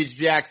Damon the Leech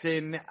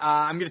Jackson.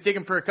 I'm going to take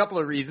him for a couple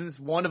of reasons.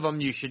 One of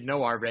them you should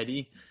know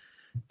already.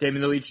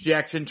 Damon the Leech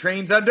Jackson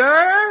trains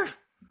under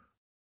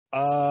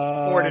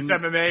Fortis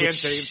MMA and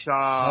Same Side.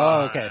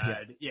 Oh, okay.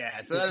 Yeah,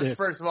 so that's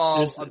first of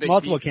all a big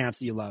multiple piece. camps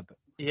that you love.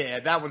 Yeah,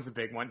 that one's a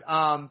big one.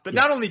 But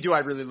not only do I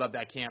really love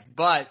that camp,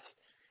 but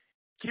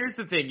here's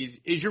the thing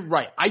is you're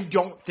right. I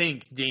don't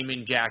think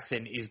Damon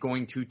Jackson is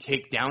going to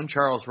take down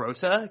Charles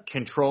Rosa,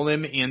 control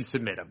him, and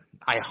submit him.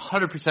 I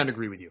 100%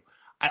 agree with you.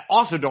 I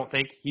also don't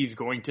think he's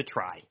going to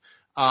try.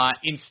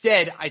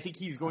 Instead, I think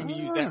he's going to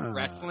use that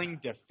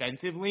wrestling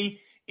defensively.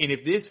 And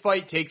if this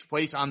fight takes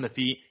place on the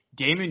feet,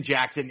 Damon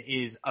Jackson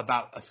is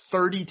about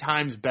 30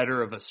 times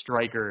better of a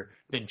striker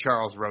than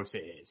Charles Rosa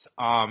is.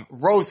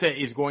 Rosa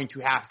is going to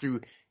have to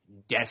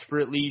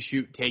desperately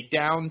shoot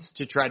takedowns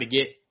to try to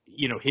get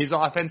his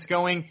offense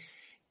going.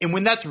 And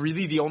when that's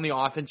really the only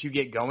offense you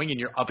get going and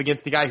you're up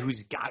against the guy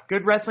who's got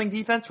good wrestling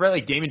defense, right?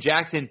 Like Damon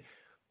Jackson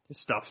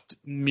stuffed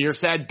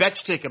Mirsad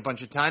Bektic a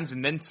bunch of times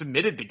and then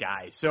submitted the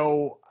guy.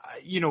 So,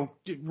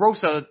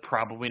 Rosa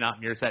probably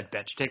not Mirsad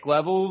Bektic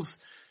levels.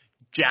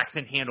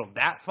 Jackson handled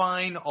that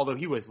fine, although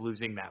he was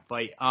losing that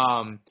fight.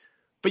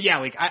 But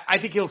yeah, I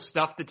think he'll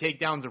stuff the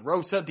takedowns of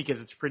Rosa because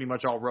it's pretty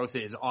much all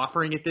Rosa is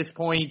offering at this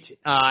point.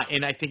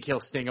 And I think he'll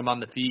sting him on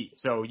the feet.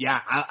 So yeah,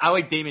 I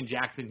like Damon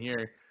Jackson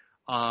here.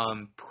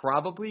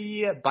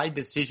 Probably by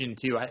decision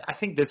too. I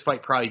think this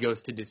fight probably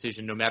goes to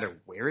decision no matter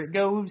where it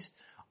goes.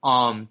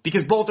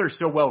 Because both are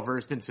so well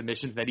versed in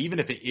submissions that even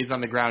if it is on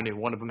the ground and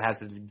one of them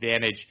has an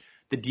advantage,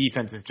 the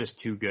defense is just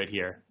too good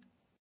here.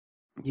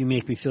 You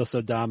make me feel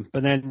so dumb.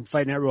 But then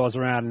Fight Night rolls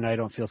around and I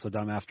don't feel so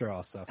dumb after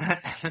all. So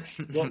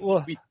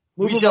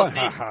we shall see.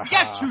 We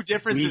got 2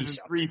 differences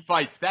in 3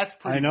 fights. That's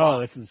pretty. I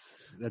know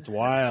that's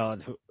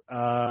wild.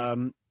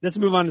 Let's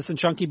move on to some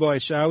chunky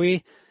boys, shall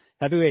we?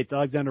 Heavyweights,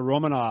 Alexander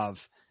Romanov.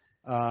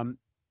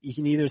 You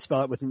can either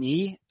spell it with an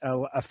E,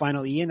 a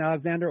final E in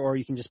Alexander, or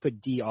you can just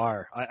put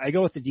DR. I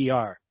go with the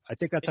DR. I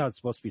think that's how it's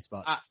supposed to be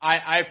spelled.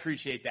 I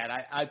appreciate that.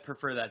 I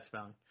prefer that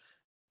spelling.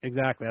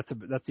 Exactly.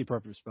 That's the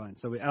appropriate spelling.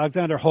 So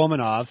Alexander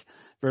Romanov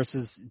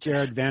versus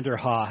Jared Vander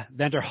Haa.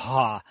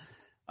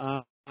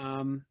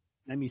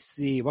 Let me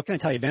see. What can I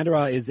tell you? Vander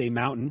Haa is the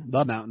mountain,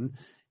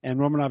 and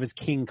Romanov is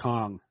King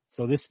Kong.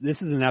 So this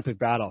is an epic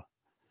battle.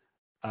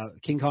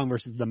 King Kong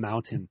versus the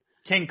Mountain.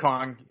 King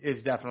Kong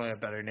is definitely a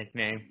better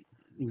nickname.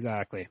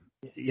 Exactly.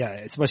 Yeah,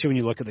 especially when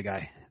you look at the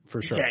guy,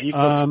 for sure. Yeah, you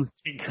put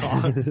King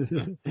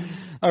Kong.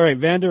 All right,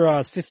 Vander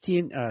Haa is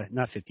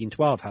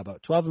 12. How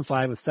about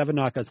 12-5 with 7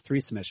 knockouts,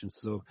 3 submissions.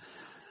 So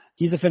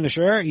he's a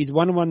finisher. He's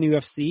 1-1 in the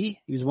UFC.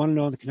 He was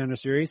 1-0 in the Contender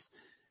Series.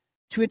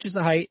 2 inches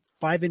of height,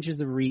 5 inches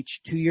of reach,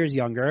 2 years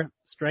younger.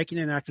 Striking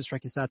and active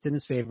striking stats in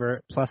his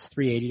favor, plus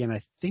 380. And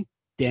I think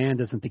Dan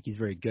doesn't think he's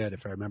very good,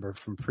 if I remember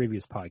from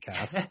previous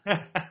podcasts.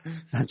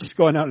 I'm just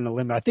going out on a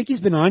limb. I think he's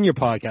been on your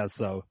podcast,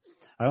 though.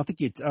 I don't think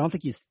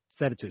you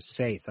said it to his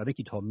face. I think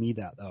you told me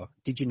that, though.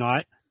 Did you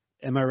not?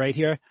 Am I right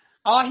here?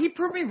 He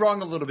proved me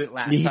wrong a little bit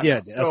last time. He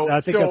did. So,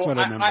 I think that's what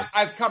I remember.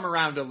 I've come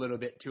around a little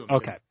bit to him.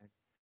 Okay.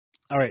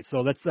 All right,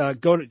 so let's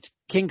go to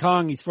King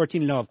Kong. He's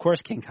 14-0. Of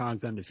course, King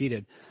Kong's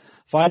undefeated.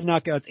 5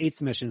 knockouts, 8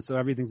 submissions, so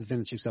everything's a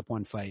finish except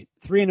 1 fight.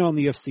 3-0 in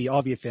the UFC,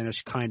 all via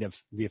finish, kind of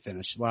via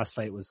finish. Last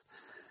fight was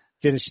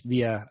finished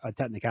via a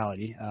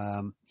technicality.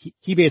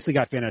 He basically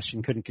got finished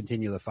and couldn't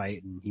continue the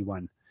fight, and he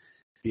won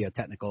via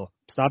technical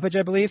stoppage,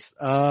 I believe.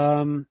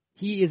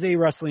 He is a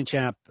wrestling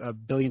champ a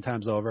billion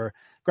times over.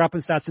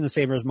 Grappling stats in his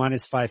favor is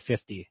minus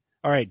 550.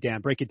 All right,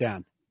 Dan, break it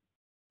down.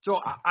 So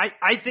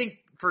I think,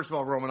 first of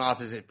all,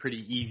 Romanov is a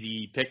pretty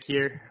easy pick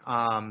here,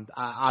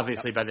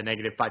 obviously by the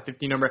negative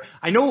 550 number.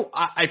 I know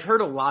I've heard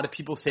a lot of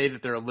people say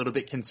that they're a little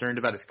bit concerned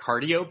about his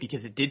cardio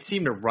because it did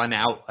seem to run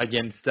out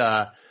against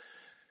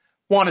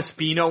Juan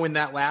Espino in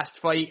that last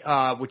fight,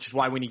 which is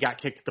why when he got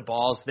kicked at the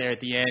balls there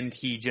at the end,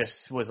 he just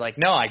was like,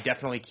 no, I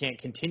definitely can't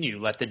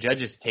continue. Let the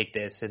judges take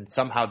this. And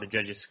somehow the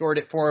judges scored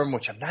it for him,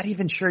 which I'm not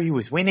even sure he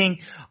was winning.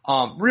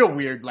 Real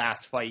weird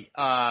last fight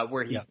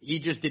where he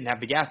just didn't have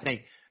the gas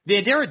tank.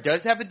 Vandera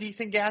does have a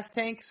decent gas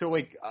tank, so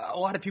like a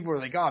lot of people are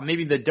like, oh,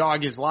 maybe the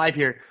dog is live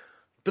here.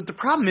 But the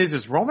problem is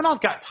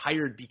Romanov got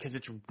tired because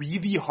it's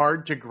really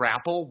hard to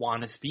grapple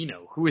Juan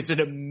Espino, who is an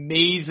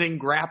amazing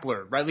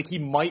grappler, right? Like he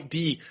might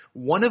be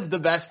one of the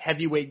best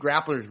heavyweight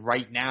grapplers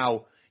right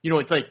now. You know,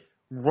 it's like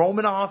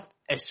Romanov,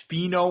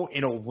 Espino,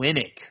 and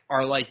Oleinik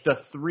are like the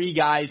 3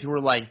 guys who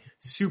are like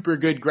super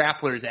good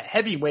grapplers at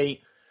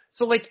heavyweight.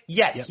 So like,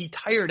 yes, he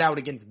tired out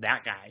against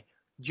that guy.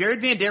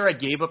 Jared Vanderaa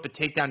gave up a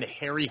takedown to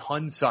Harry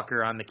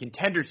Hunsucker on the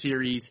Contender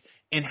Series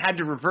and had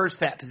to reverse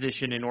that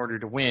position in order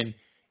to win.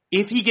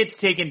 If he gets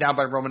taken down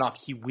by Romanov,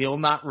 he will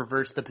not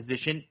reverse the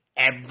position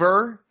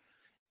ever,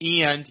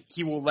 and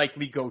he will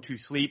likely go to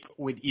sleep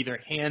with either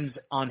hands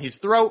on his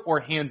throat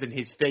or hands in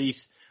his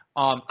face.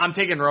 I'm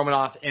taking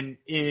Romanov,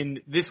 and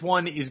this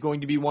one is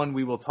going to be one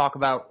we will talk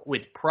about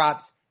with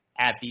props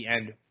at the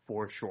end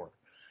for sure.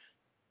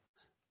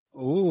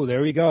 Oh,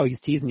 there we go.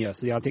 He's teasing you.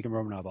 So, yeah, I'm taking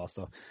Romanov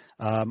also.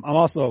 I'm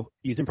also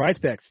using Prize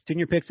Picks. Turn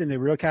your picks into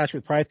real cash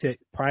with Prize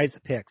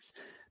Picks.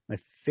 My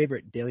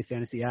favorite daily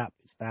fantasy app.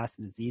 It's fast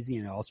and it's easy,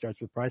 and it all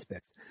starts with Prize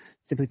Picks.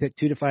 Simply pick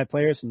 2 to 5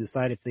 players and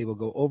decide if they will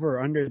go over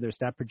or under their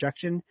stat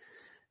projection.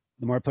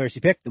 The more players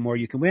you pick, the more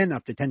you can win,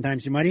 up to 10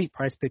 times your money.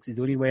 Prize Picks is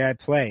the only way I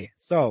play.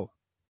 So,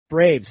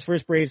 Braves.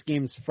 First Braves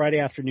game's Friday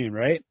afternoon,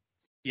 right?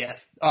 Yes.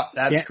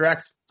 That's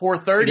correct.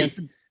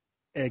 4:30.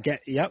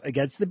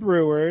 Against the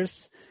Brewers.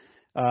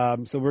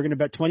 So we're going to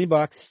bet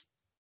 $20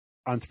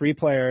 on 3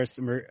 players,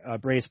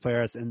 Braves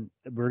players, and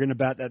we're going to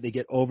bet that they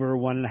get over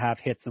 1.5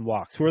 hits and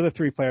walks. Who are the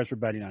 3 players we're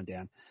betting on,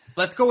 Dan?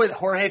 Let's go with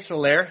Jorge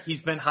Soler.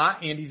 He's been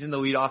hot, and he's in the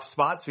leadoff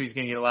spot, so he's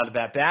going to get a lot of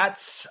at-bats.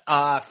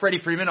 Freddie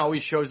Freeman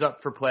always shows up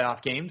for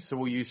playoff games, so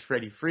we'll use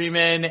Freddie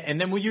Freeman.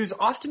 And then we'll use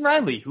Austin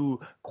Riley,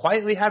 who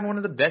quietly had one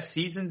of the best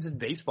seasons in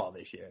baseball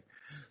this year.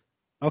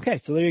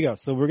 Okay, so there you go.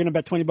 So we're going to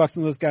bet $20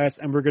 on those guys,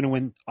 and we're going to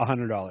win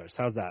 $100.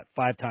 How's that?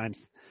 5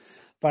 times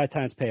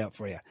payout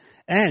for you.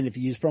 And if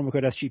you use promo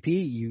code SGP,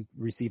 you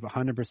receive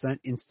 100%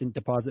 instant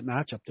deposit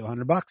match up to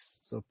 $100.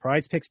 So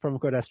Prize Picks,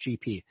 promo code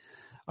SGP.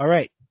 All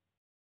right.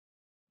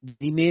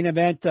 The main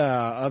event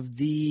of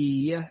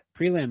the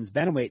prelims,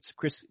 bantamweights,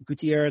 Chris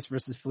Gutierrez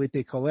versus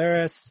Felipe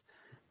Colares.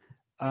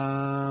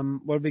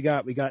 What do we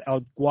got? We got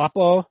El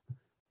Guapo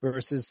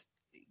versus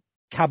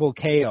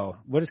Cabocao.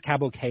 What does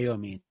Cabocao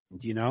mean?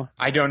 Do you know?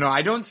 I don't know.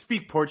 I don't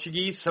speak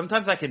Portuguese.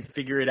 Sometimes I can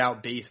figure it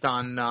out based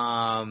on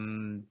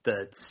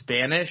the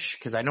Spanish,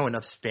 because I know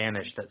enough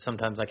Spanish that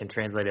sometimes I can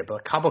translate it.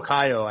 But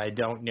Cabocao, I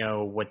don't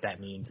know what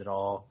that means at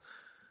all.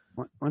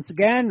 Once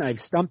again,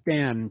 I've stumped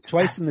Dan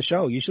twice in the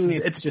show. Usually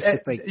it's just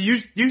like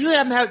usually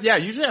I'm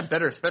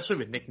better, especially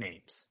with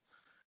nicknames.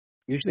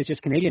 Usually it's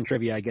just Canadian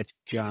trivia I get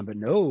you on, but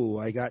no,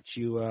 I got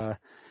you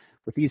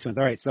with these ones.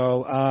 All right,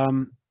 so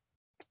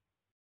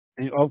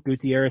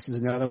Gutierrez is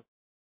another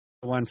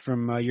one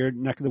from your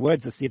neck of the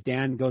woods. Let's see if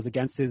Dan goes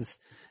against his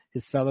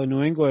fellow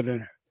New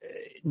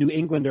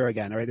Englander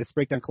again. All right, let's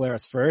break down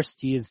Colares first.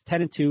 He is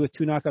 10-2 with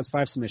 2 knockouts,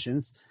 5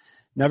 submissions.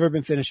 Never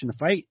been finished in a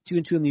fight.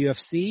 2-2 in the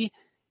UFC.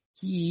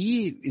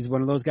 He is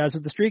one of those guys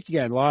with the streak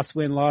again. Loss,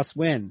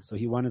 win. So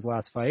he won his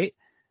last fight.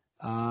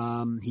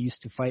 He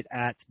used to fight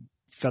at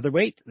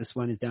featherweight. This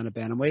one is down at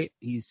bantamweight.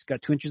 He's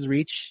got 2 inches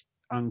reach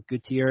on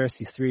Gutierrez.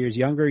 He's 3 years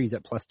younger. He's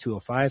at plus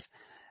 205.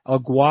 El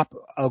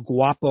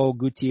Guapo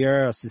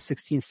Gutierrez is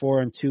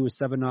 16-4-2 with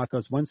 7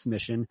 knockouts, 1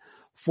 submission,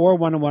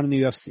 4-1-1 in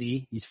the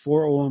UFC. He's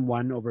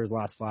 4-0-1 over his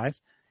last 5.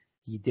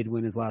 He did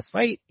win his last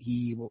fight.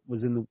 He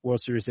was in the World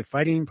Series of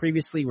Fighting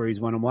previously, where he's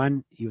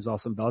 1-1. He was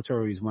also in Bellator,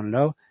 where he's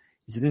 1-0.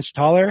 He's an inch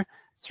taller.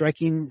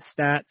 Striking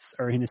stats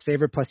are in his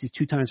favor, plus he's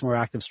 2 times more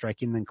active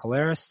striking than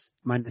Colares,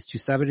 minus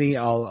 270.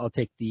 I'll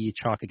take the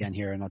chalk again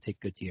here, and I'll take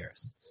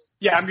Gutierrez.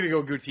 Yeah, I'm going to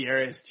go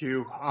Gutierrez,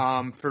 too.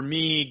 For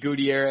me,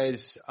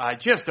 Gutierrez,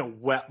 just a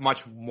much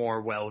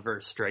more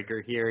well-versed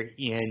striker here,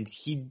 and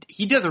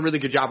he does a really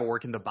good job of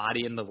working the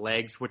body and the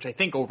legs, which I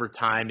think over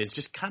time is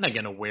just kind of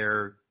going to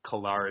wear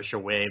Colares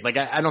away. Like,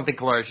 I don't think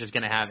Colares is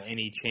going to have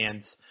any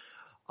chance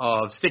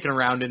of sticking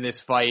around in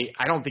this fight.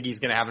 I don't think he's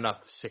going to have enough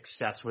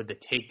success with the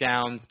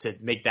takedowns to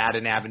make that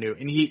an avenue.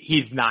 And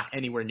he's not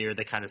anywhere near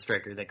the kind of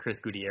striker that Chris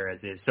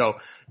Gutierrez is. So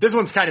this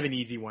one's kind of an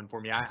easy one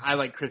for me. I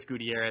like Chris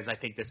Gutierrez. I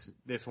think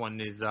this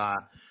one is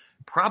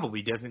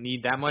probably doesn't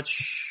need that much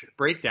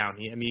breakdown.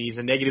 He's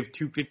a negative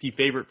 250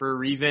 favorite for a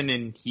reason,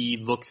 and he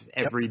looks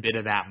every bit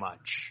of that much.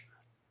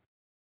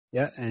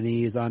 Yeah, and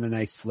he's on a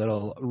nice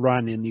little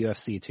run in the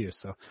UFC too.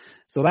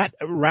 So that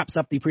wraps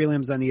up the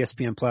prelims on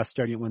ESPN Plus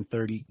starting at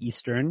 1:30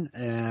 Eastern.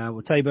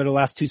 We'll tell you about the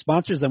last 2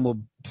 sponsors, then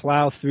we'll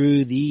plow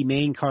through the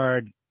main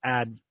card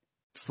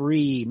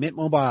ad-free Mint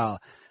Mobile.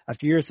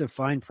 After years of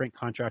fine print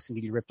contracts and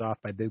getting ripped off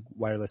by big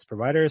wireless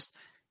providers,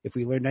 if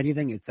we learned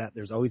anything, it's that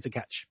there's always a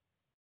catch.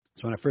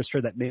 So when I first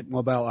heard that Mint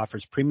Mobile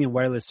offers premium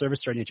wireless service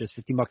starting at just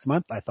 $15 a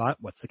month, I thought,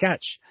 what's the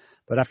catch?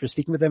 But after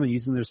speaking with them and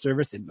using their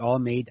service, it all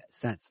made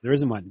sense. There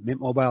isn't one. Mint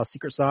Mobile's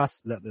secret sauce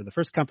is that they're the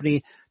first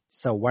company to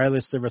sell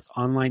wireless service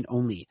online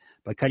only.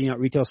 By cutting out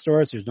retail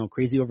stores, there's no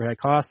crazy overhead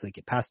costs that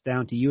get passed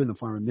down to you in the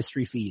form of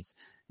mystery fees.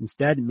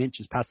 Instead, Mint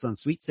just passes on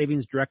sweet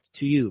savings direct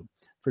to you.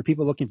 For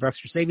people looking for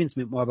extra savings,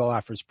 Mint Mobile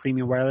offers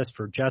premium wireless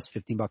for just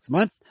 $15 a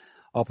month.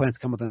 All plans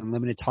come with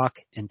unlimited talk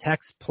and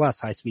text, plus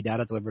high-speed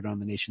data delivered on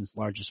the nation's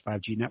largest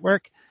 5G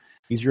network.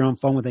 Use your own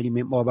phone with any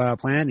Mint Mobile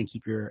plan and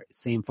keep your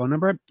same phone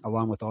number,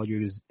 along with all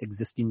your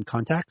existing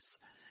contacts.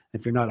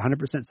 If you're not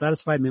 100%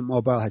 satisfied, Mint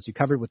Mobile has you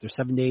covered with their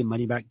 7-day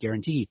money-back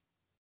guarantee.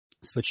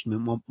 Switch to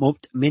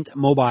Mint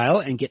Mobile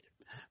and get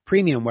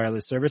premium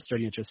wireless service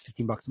starting at just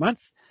 $15 a month.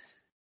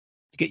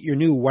 To get your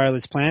new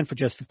wireless plan for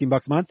just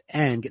 $15 a month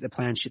and get the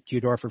plan shipped to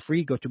your door for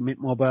free, go to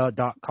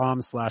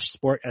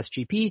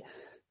mintmobile.com/sportsgp.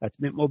 That's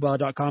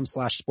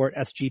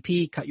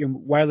mintmobile.com/sportsgp. Cut your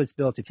wireless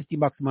bill to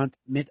 $15 a month,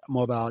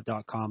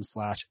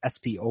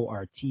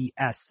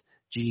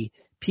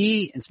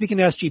 mintmobile.com/sportsgp. And speaking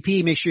of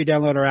SGP, make sure you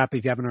download our app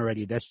if you haven't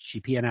already. The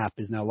SGPN app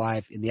is now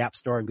live in the App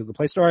Store and Google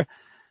Play Store.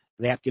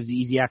 The app gives you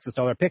easy access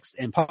to all our picks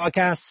and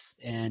podcasts.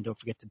 And don't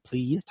forget to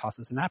please toss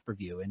us an app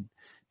review and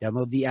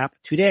download the app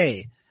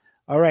today.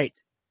 All right.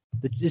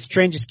 This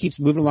train just keeps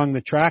moving along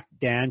the track,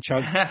 Dan.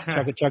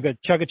 Chugga,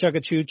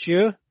 choo,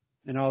 choo,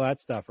 and all that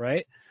stuff,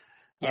 right?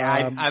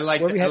 Yeah, I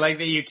like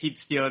that you keep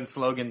stealing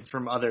slogans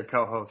from other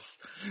co-hosts.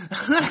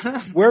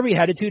 Where are we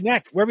headed to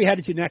next?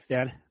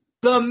 Dan?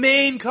 The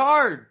main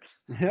card.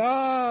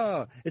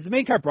 Oh, is the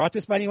main card brought to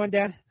us by anyone,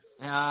 Dan?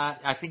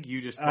 I think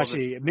you just told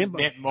actually us. Mint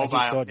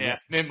Mobile. Yeah,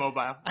 Mint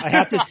Mobile. I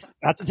have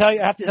to tell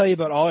you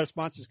about all our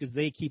sponsors because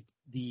they keep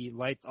the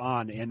lights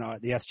on in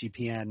the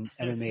SGPN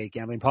MMA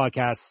Gambling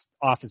Podcast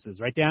offices,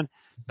 right, Dan?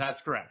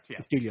 That's correct, yeah.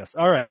 The studios.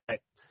 All right.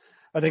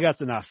 I think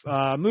that's enough.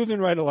 Moving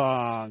right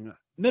along.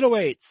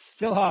 Middleweights,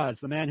 Phil Haas,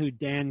 the man who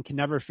Dan can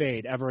never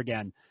fade ever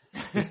again.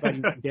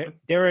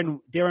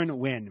 Darren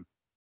Wynn.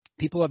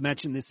 People have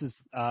mentioned this is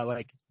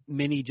like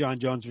mini John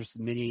Jones versus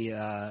mini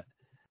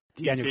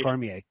Daniel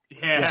Cormier.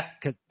 Yeah.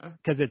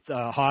 Because it's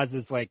Haas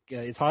is like,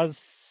 is Haas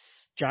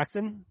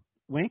Jackson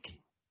Wink?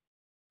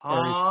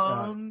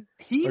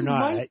 He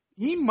might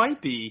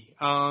be.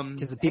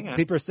 Because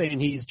people are saying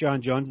he's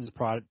John Jones's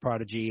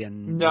prodigy,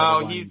 and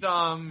no, he's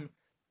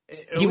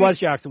he was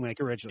Jackson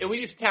Wink originally. At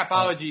least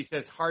Tapology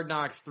says Hard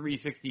Knocks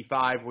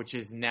 365, which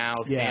is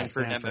now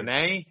Sanford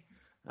MMA.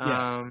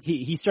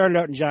 He started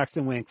out in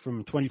Jackson Wink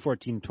from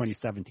 2014 to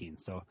 2017.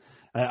 So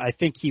I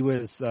think he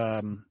was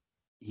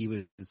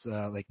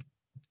like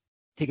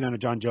taking on a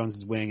John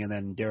Jones's wing, and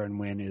then Darren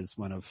Wynn is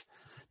one of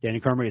Danny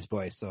Cormier's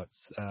boys. So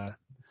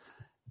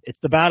it's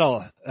the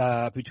battle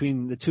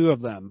between the two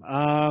of them.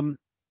 All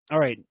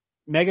right.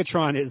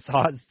 Megatron is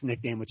Haas'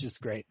 nickname, which is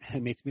great.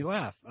 It makes me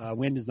laugh.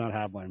 Wynn does not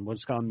have one. We'll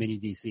just call him Mini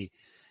DC.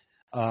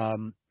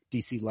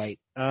 DC Light.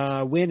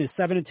 Wynn is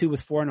 7-2 with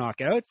 4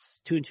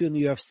 knockouts, 2-2 in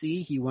the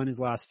UFC. He won his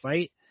last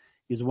fight.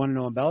 He was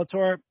 1-0 in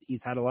Bellator.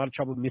 He's had a lot of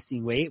trouble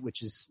missing weight,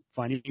 which is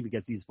funny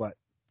because he's 4'5"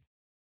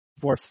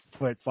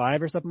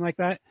 or something like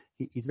that.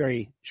 He's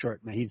very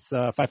short, man. He's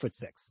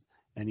 5'6",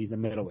 and he's a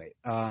middleweight.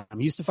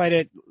 He used to fight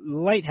at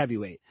light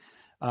heavyweight.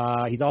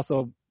 He's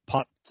also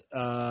popped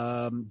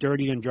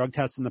dirty and drug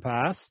tests in the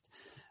past.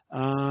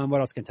 What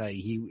else can I tell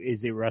you? He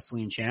is a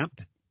wrestling champ.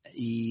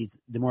 He's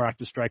the more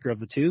active striker of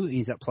the two.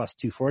 He's at plus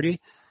 240.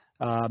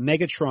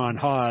 Megatron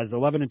Haas,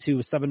 11-2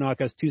 with 7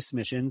 knockouts, 2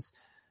 submissions,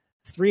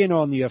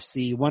 3-0 in the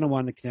UFC, 1-1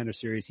 in the Contender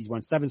Series. He's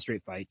won 7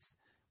 straight fights,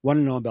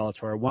 1-0 in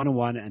Bellator,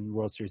 1-1 in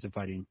World Series of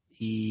Fighting.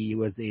 He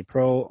was a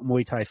pro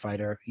Muay Thai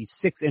fighter. He's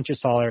 6 inches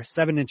taller,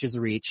 7 inches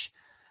of reach.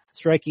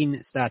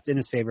 Striking stats in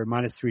his favor,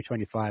 minus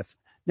 325.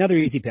 Another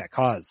easy pick,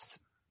 Haas.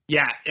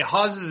 Yeah,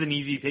 Haas is an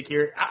easy pick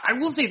here. I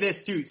will say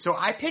this, too. So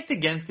I picked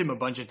against him a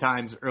bunch of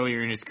times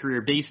earlier in his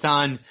career based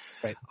on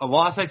a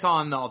loss I saw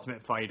on The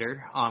Ultimate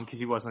Fighter, because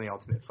he was on The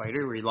Ultimate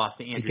Fighter, where he lost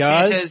to Andrew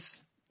Sanchez.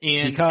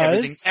 And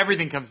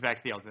everything comes back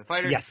to The Ultimate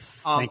Fighter. Yes,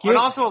 thank you. And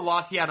also a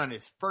loss he had on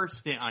his first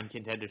stint on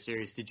Contender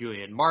Series to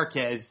Julian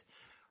Marquez.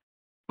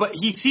 But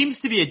he seems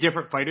to be a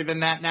different fighter than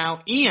that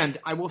now. And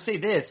I will say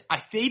this,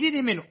 I faded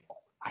him in,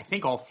 I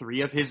think, all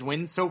 3 of his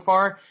wins so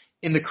far.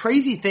 And the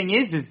crazy thing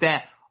is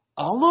that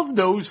all of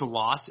those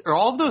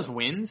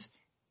wins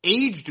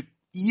aged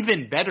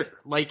even better.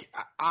 Like,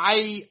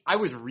 I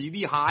was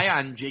really high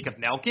on Jacob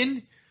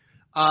Melkin,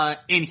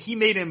 and he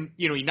made him,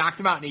 he knocked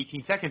him out in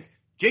 18 seconds.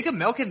 Jacob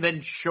Melkin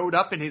then showed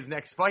up in his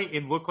next fight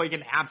and looked like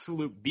an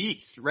absolute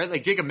beast, right?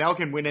 Like, Jacob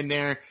Melkin went in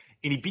there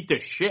and he beat the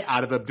shit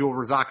out of Abdul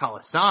Razak Al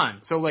Hassan.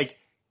 So, like,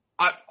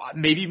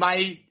 maybe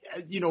my,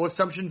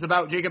 assumptions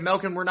about Jacob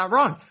Melkin were not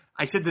wrong.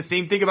 I said the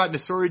same thing about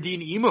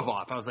Nasiruddin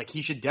Imavov. I was like,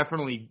 he should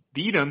definitely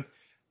beat him.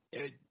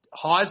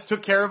 Haas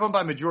took care of him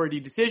by majority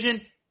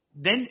decision.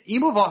 Then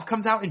Imavov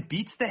comes out and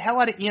beats the hell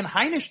out of Ian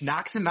Heinisch,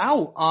 knocks him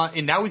out,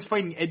 and now he's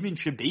fighting Edmund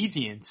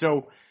Shabazian.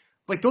 So,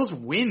 like, those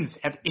wins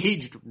have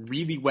aged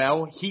really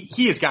well.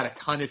 He has got a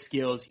ton of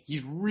skills.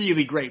 He's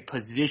really great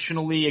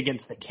positionally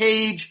against the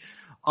cage.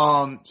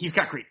 He's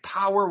got great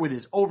power with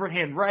his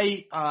overhand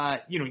right.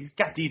 He's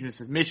got decent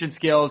submission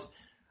skills.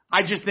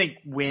 I just think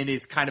Wynn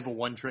is kind of a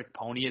one-trick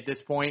pony at this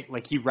point.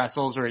 Like, he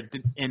wrestles,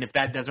 and if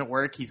that doesn't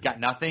work, he's got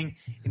nothing.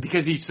 And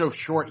because he's so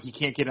short, he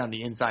can't get on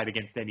the inside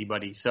against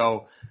anybody.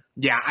 So,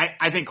 yeah,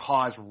 I think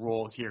Haas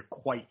rolls here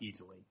quite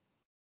easily.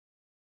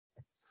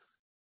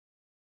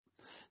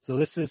 So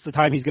this is the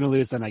time he's going to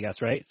lose then, I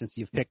guess, right? Since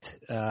you've picked,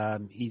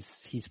 he's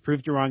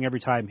proved you wrong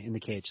every time in the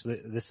cage. So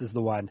this is the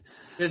one.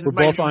 We're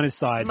both on his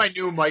side. This is my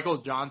new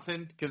Michael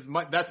Johnson, because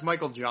that's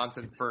Michael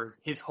Johnson for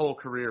his whole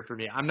career for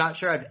me. I'm not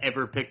sure I've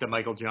ever picked a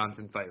Michael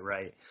Johnson fight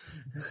right.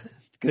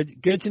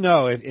 Good to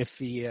know if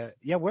he.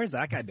 Where's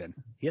that guy been?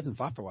 He hasn't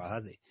fought for a while,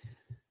 has he?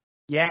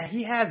 Yeah,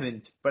 he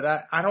hasn't, but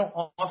I don't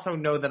also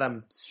know that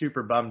I'm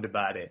super bummed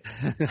about it.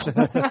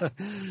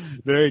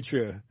 Very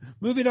true.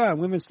 Moving on,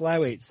 women's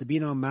flyweight,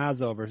 Sabino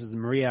Mazo versus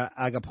Maria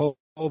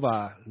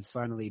Agapova, who's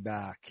finally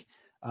back.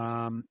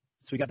 So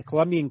we got the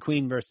Colombian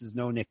Queen versus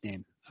no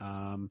nickname.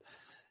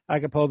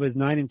 Agapova is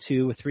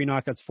 9-2 with 3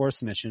 knockouts, 4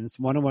 submissions,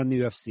 1-1 in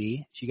the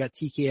UFC. She got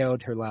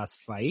TKO'd her last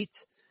fight.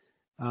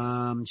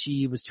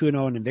 She was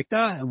 2-0 in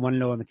Invicta and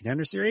 1-0 in the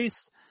Contender Series.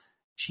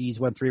 She's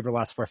won 3 of her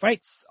last 4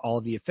 fights, all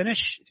via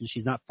finish, and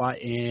she's not fought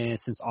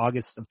since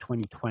August of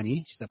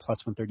 2020. She's at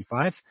plus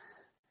 135.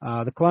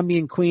 The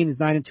Colombian Queen is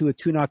 9-2 with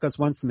 2 knockouts,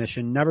 1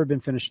 submission, never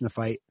been finished in a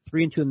fight,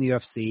 3-2 in the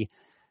UFC.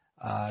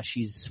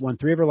 She's won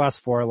 3 of her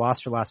last 4,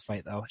 lost her last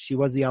fight, though. She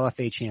was the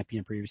LFA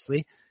champion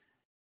previously.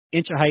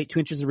 Inch of height, 2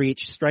 inches of reach,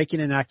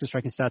 striking and active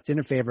striking stats in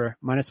her favor,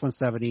 minus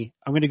 170.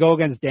 I'm going to go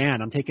against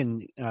Dan. I'm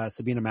taking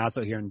Sabina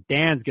Mazo here, and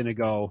Dan's going to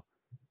go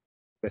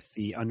with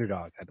the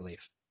underdog, I believe.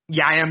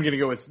 Yeah, I am going to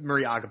go with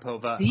Maria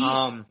Agapova.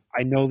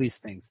 I know these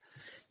things.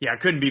 Yeah, it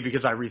couldn't be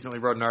because I recently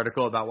wrote an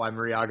article about why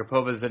Maria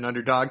Agapova is an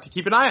underdog to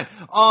keep an eye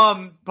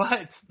on.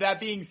 But that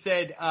being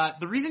said,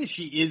 the reason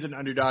she is an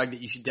underdog that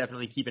you should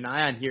definitely keep an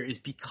eye on here is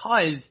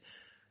because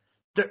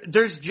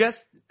there's just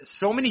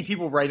so many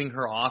people writing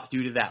her off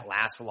due to that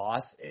last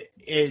loss.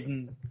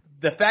 And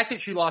the fact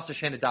that she lost to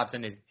Shannon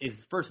Dobson is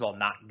first of all,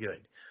 not good.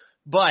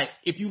 But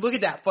if you look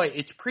at that fight,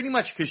 it's pretty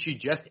much because she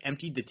just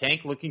emptied the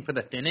tank looking for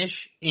the finish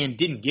and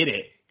didn't get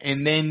it,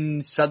 and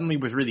then suddenly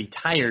was really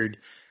tired.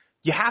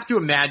 You have to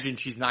imagine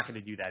she's not going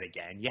to do that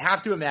again. You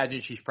have to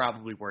imagine she's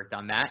probably worked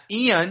on that.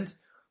 And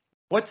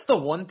what's the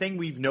one thing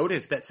we've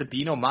noticed that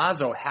Sabino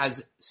Mazo has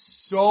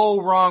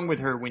so wrong with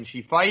her when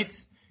she fights?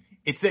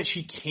 It's that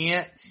she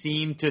can't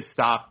seem to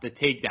stop the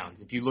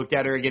takedowns. If you looked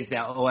at her against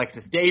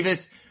Alexis Davis,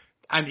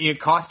 I mean,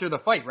 it cost her the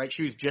fight, right?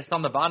 She was just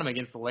on the bottom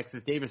against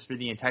Alexis Davis for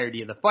the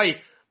entirety of the fight.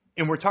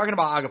 And we're talking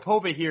about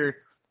Agapova here,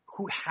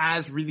 who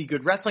has really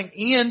good wrestling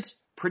and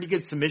pretty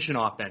good submission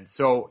offense.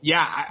 So, yeah,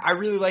 I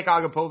really like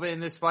Agapova in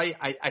this fight.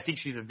 I think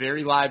she's a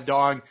very live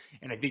dog,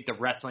 and I think the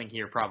wrestling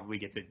here probably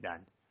gets it done.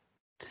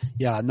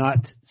 Yeah, not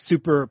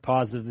super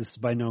positive. This is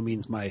by no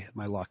means my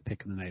lock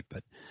pick of the night,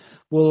 but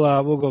we'll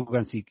go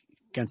against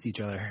each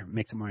other.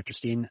 Makes it more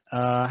interesting.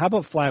 How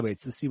about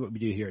flyweights? Let's see what we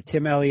do here.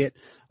 Tim Elliott.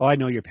 Oh, I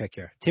know your pick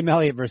here. Tim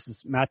Elliott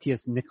versus Matthias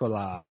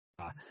Nicolau.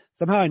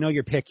 Somehow I know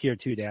your pick here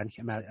too, Dan.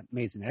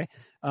 Amazing, eh?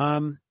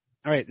 All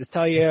right, let's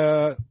tell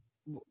you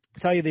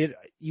that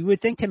you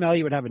would think Tim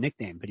Elliott would have a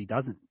nickname, but he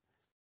doesn't.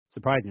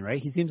 Surprising,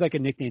 right? He seems like a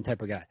nickname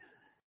type of guy.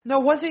 No,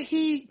 wasn't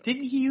he?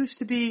 Didn't he used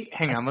to be?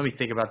 Hang on, let me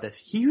think about this.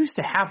 He used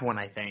to have one,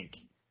 I think.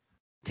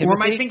 Timothy?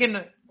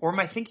 Or am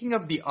I thinking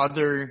of the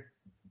other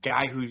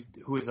guy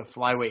who is a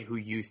flyweight who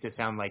used to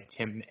sound like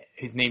Tim?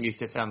 His name used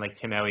to sound like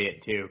Tim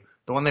Elliott too.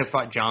 The one that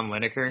fought John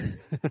Lineker.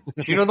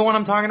 Do you know the one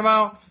I'm talking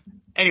about?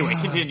 Anyway,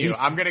 continue.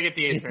 I'm gonna get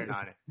the answer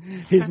on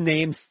it. His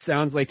name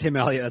sounds like Tim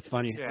Elliott. That's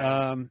funny.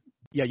 Yeah.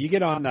 Yeah, you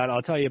get on that.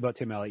 I'll tell you about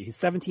Tim Elliott. He's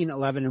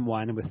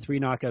 17-11-1 with 3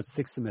 knockouts,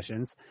 6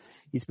 submissions.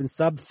 He's been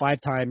subbed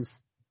 5 times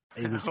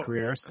in his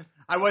career.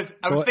 I was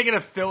thinking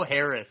of Phil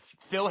Harris.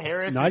 Phil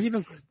Harris. Not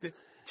even.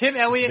 Tim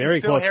Elliott Very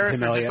and Phil close to Harris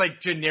Tim are Elliott. just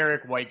like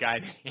generic white guy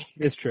names.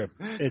 It's true.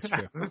 It's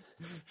true.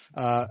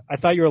 I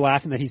thought you were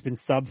laughing that he's been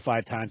subbed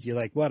 5 times. You're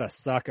like, what a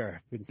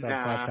sucker. Been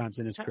subbed 5 times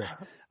in his career.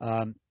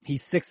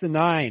 He's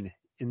 6-9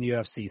 in the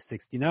UFC,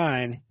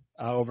 69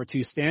 over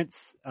 2 stints.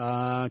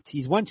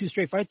 He's won 2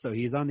 straight fights, though.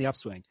 He's on the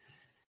upswing.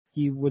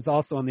 He was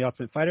also on the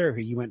Ultimate Fighter.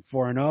 He went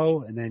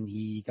 4-0, and then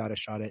he got a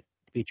shot at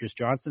Demetrius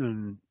Johnson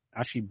and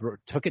actually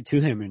took it to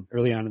him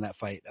early on in that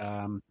fight.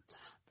 But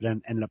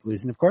then ended up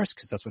losing, of course,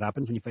 because that's what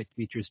happens when you fight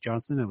Demetrius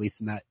Johnson, at least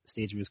in that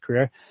stage of his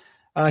career.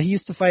 He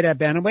used to fight at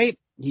bantamweight.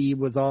 He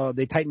was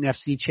the Titan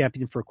FC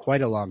champion for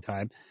quite a long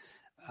time.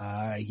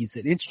 He's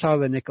an inch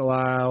taller than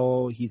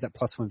Nicolau. He's at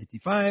plus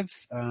 155.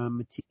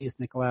 Matthias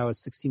Nicolau is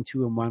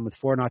 16-2-1 with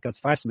 4 knockouts,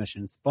 5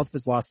 submissions. Both of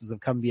his losses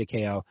have come via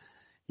KO.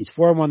 He's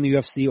 4-1 in the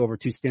UFC over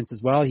 2 stints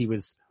as well. He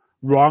was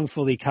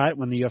wrongfully cut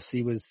when the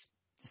UFC was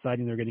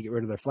deciding they were going to get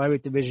rid of their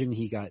flyweight division.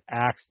 He got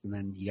axed, and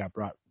then he got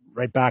brought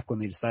right back when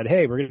they decided,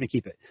 hey, we're going to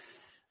keep it.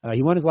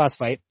 He won his last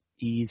fight.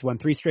 He's won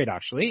 3 straight,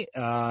 actually,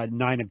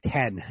 9 of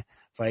 10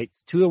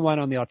 fights, 2-1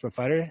 on the Ultimate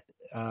Fighter,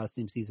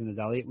 same season as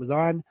Elliott was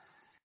on.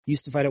 He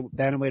used to fight at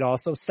bantamweight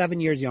also, 7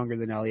 years younger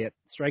than Elliott,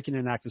 striking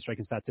and active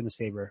striking stats in his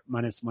favor,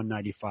 minus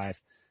 195.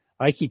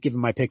 I keep giving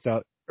my picks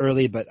out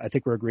early, but I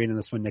think we're agreeing on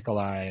this one.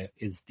 Nikolai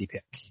is the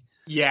pick.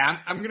 Yeah,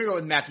 I'm going to go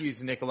with Matthews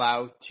and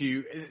Nicolau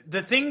too.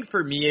 The thing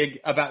for me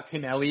about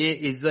Tim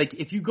Elliott is, like,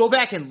 if you go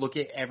back and look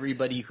at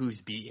everybody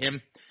who's beat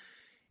him,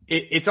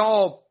 it's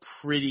all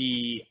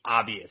pretty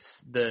obvious,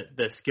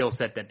 the skill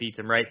set that beats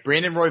him, right?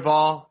 Brandon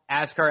Royval,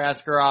 Askar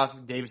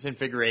Askarov, Davison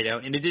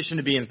Figueiredo, in addition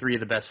to being 3 of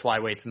the best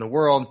flyweights in the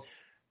world,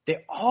 they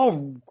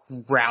all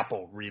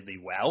grapple really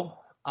well.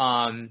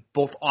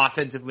 Both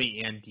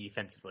offensively and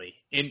defensively.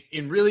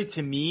 And really,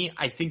 to me,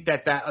 I think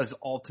that is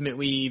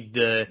ultimately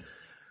the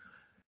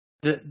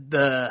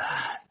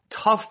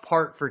tough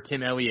part for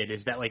Tim Elliott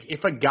is that, like,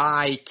 if a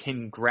guy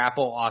can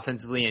grapple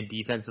offensively and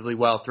defensively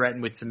well,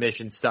 threaten with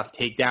submission stuff,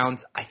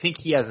 takedowns, I think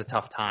he has a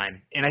tough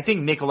time. And I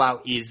think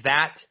Nicolau is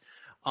that,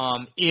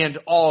 and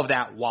all of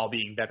that while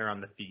being better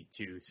on the feet,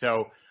 too.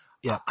 So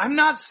yeah. I'm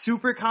not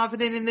super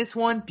confident in this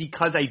one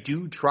because I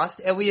do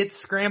trust Elliott's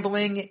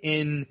scrambling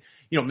in,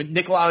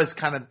 Nicolau has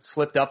kind of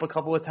slipped up a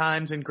couple of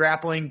times in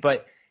grappling,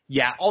 but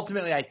yeah,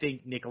 ultimately I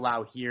think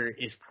Nicolau here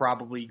is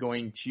probably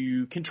going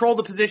to control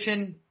the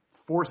position,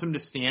 force him to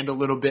stand a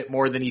little bit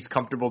more than he's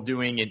comfortable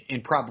doing,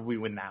 and probably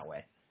win that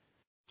way.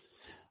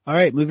 All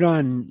right, moving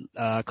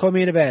on.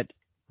 Co-main event,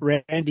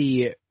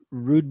 Randy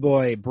Rude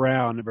Boy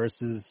Brown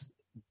versus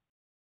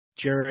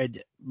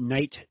Jared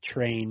Knight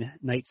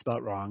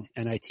spelled wrong,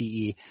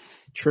 Nite,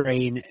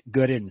 Train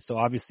Gooden. So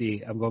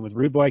obviously I'm going with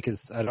Rude Boy because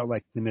I don't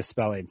like the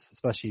misspellings,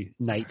 especially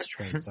Knight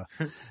Train. So,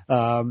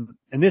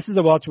 and this is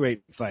a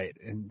welterweight fight,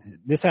 and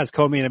this has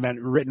co-main event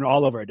written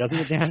all over it, doesn't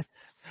it, Dan?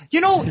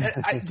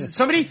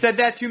 Somebody said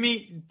that to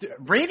me.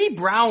 Randy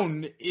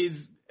Brown is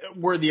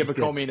worthy of a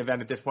co-main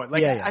event at this point.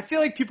 Like, I feel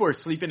like people are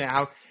sleeping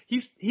out.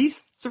 He's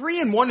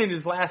 3-1 in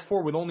his last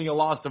 4 with only a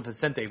loss to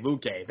Vicente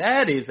Luque.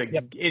 That is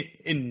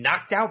it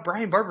knocked out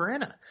Brian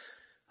Barberena.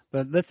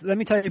 But let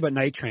me tell you about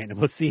Night Train, and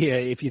we'll see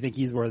if you think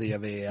he's worthy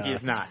of a. He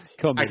is not.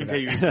 I can tell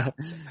you he's not.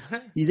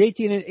 He's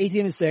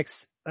 18-6.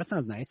 That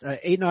sounds nice.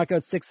 8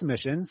 knockouts, 6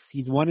 submissions.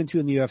 He's 1-2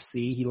 in the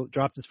UFC. He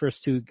dropped his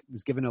first 2,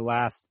 was given a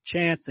last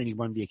chance, and he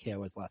won via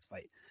KO his last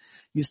fight.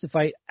 Used to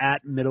fight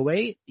at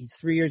middleweight. He's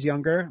 3 years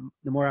younger,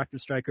 the more active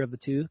striker of the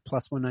two,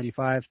 plus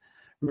 195.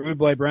 Rude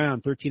Boy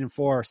Brown,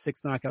 13-4, 6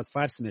 knockouts,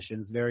 5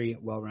 submissions, very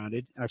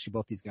well-rounded. Actually,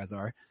 both these guys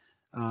are.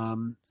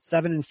 7-4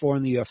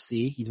 in the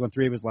UFC. He's won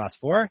 3 of his last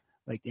 4.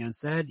 Like Dan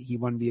said, he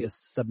won via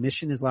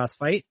submission his last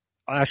fight.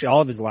 Actually,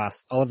 all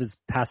of his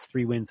past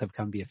 3 wins have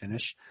come via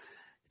finish.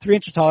 3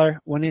 inches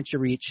taller, 1 inch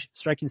of reach,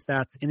 striking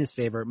stats in his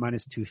favor,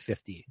 minus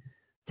 250.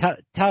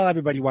 Tell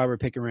everybody why we're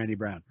picking Randy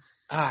Brown.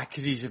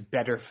 Because he's a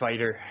better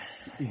fighter.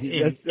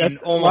 A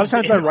lot of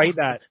times I write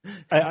that.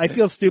 I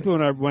feel stupid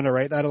when I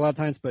write that a lot of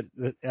times, but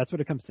that's what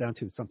it comes down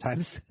to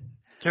sometimes.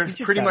 There's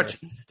pretty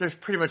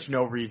much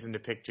no reason to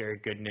pick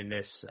Jared Gooden in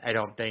this, I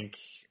don't think.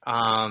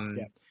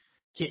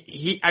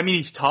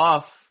 He's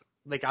tough.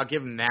 Like, I'll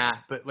give him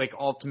that, but like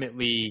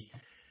ultimately,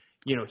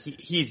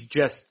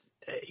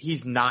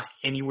 he's not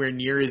anywhere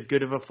near as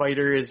good of a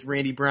fighter as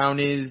Randy Brown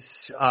is.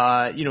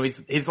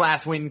 His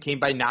last win came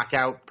by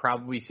knockout,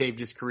 probably saved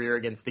his career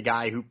against a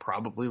guy who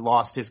probably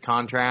lost his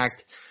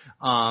contract.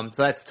 So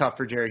that's tough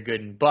for Jared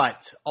Gooden. But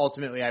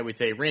ultimately, I would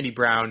say Randy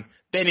Brown,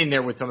 been in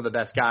there with some of the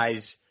best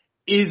guys,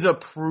 is a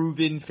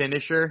proven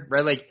finisher,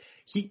 right? Like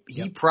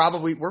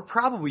we're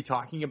probably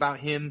talking about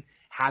him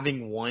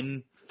having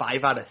won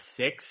 5 out of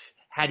 6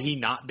 had he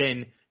not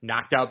been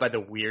knocked out by the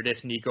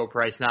weirdest Nico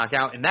Price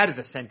knockout. And that is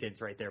a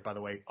sentence right there, by the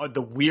way.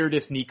 The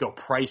weirdest Nico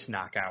Price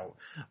knockout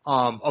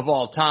of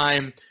all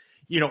time.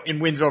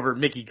 And wins over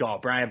Mickey Gall,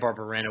 Brian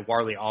Barberena,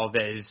 Warley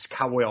Alves,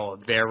 Cowboy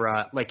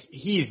Oliveira. Like,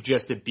 he's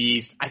just a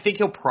beast. I think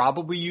he'll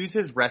probably use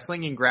his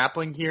wrestling and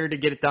grappling here to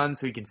get it done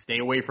so he can stay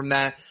away from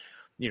that,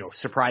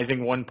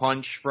 surprising one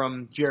punch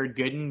from Jared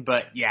Gooden.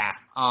 But,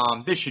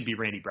 this should be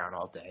Randy Brown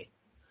all day.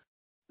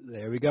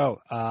 There we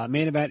go.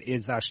 Main event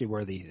is actually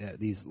worthy.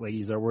 These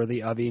ladies are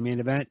worthy of a main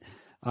event.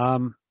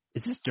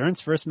 Is this Dern's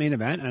first main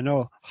event? I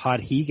know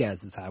Rodriguez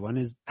has had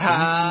one.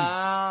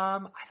 I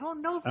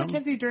don't know if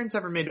Mackenzie Dern's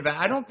ever made an event.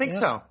 I don't think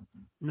so.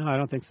 No, I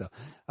don't think so.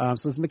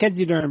 So it's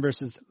Mackenzie Dern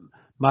versus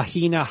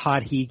Mahina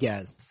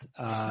Rodriguez.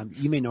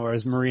 You may know her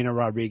as Marina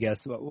Rodriguez.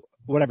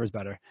 Whatever's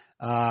better.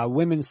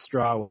 Women's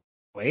straw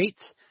weight.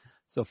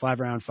 So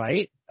 5-round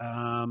fight.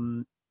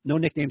 No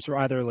nicknames for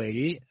either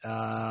lady.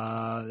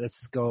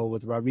 Let's go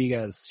with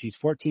Rodriguez. She's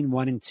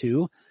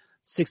 14-1-2,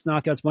 6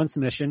 knockouts, 1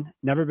 submission.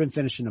 Never been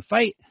finished in a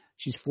fight.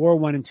 She's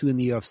 4-1-2 in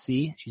the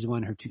UFC. She's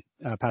won her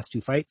past 2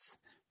 fights.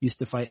 Used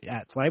to fight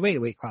at flyweight, a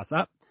weight class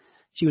up.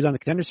 She was on the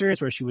Contender Series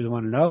where she was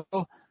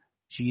 1-0.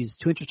 She's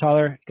 2 inches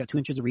taller, got 2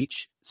 inches of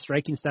reach.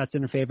 Striking stats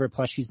in her favor.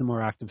 Plus, she's the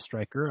more active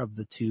striker of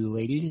the 2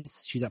 ladies.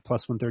 She's at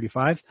plus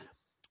 135.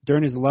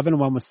 Dern is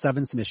 11-1 with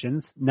 7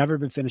 submissions. Never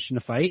been finished in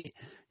a fight.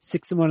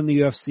 6-1 in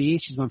the UFC.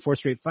 She's won 4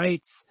 straight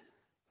fights.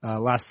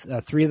 Last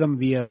 3 of them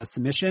via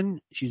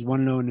submission. She's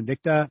 1-0 in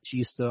Invicta. She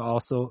used to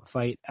also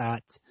fight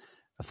at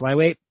a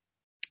flyweight.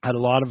 Had a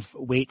lot of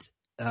weight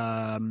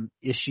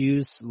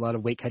issues, a lot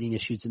of weight cutting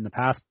issues in the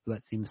past. But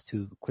that seems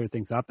to clear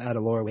things up at a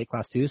lower weight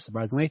class too,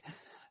 surprisingly.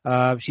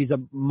 She's a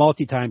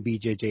multi-time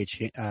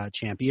BJJ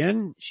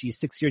champion. She's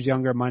 6 years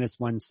younger, minus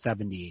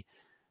 170.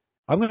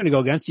 I'm going to go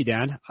against you,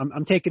 Dan.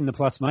 I'm taking the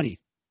plus money.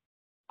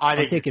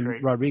 I'm taking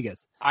Rodriguez.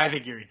 I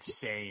think you're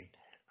insane.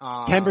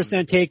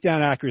 10%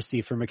 takedown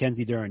accuracy for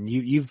Mackenzie Dern.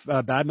 You've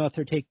badmouthed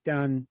her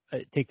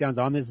takedowns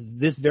on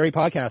this very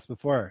podcast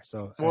before.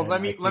 So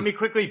let me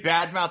quickly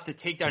badmouth the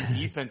takedown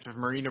defense of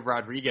Marina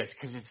Rodriguez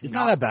because it's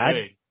not that bad.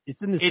 Good.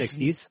 It's in the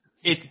 60s.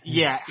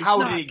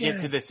 How did it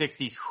get to the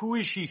 60s? Who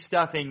is she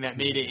stuffing that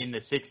made it in the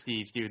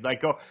 60s, dude?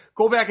 Like,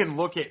 go back and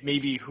look at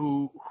maybe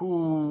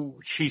who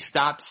she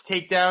stops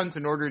takedowns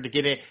in order to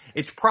get it.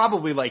 It's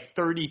probably like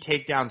 30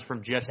 takedowns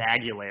from Jess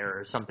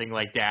Aguilera or something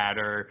like that,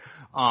 or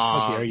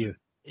how dare you?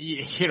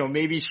 You know,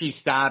 maybe she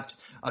stopped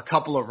a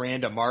couple of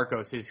Randa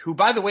Marcoses, who,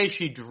 by the way,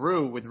 she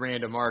drew with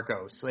Randa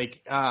Marcos.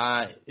 Like,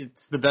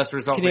 it's the best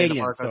result Randa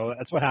Marcos so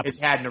that's what happens.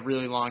 has had in a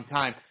really long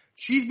time.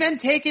 She's been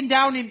taken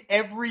down in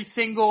every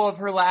single of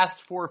her last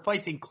 4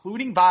 fights,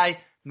 including by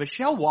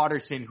Michelle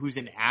Watterson, who's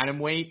an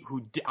atomweight,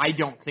 who I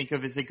don't think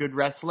of as a good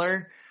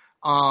wrestler.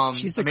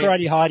 She's the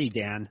karate hottie,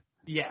 Dan.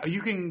 Yeah,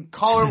 you can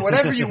call her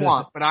whatever you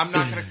want, but I'm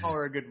not going to call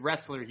her a good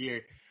wrestler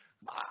here.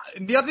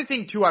 The other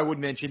thing, too, I would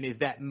mention is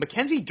that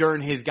Mackenzie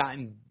Dern has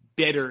gotten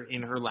better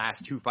in her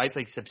last 2 fights,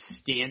 like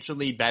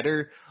substantially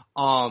better.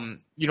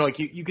 You know, like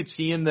you could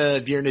see in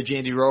the Virna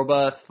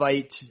Jandiroba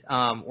fight,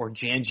 or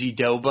Janji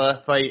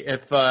Doba fight,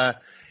 if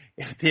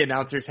the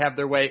announcers have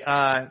their way,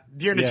 Virna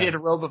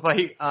Jandiroba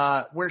fight,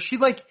 where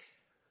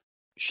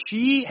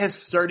she has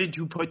started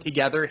to put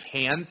together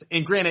hands,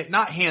 and granted,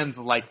 not hands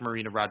like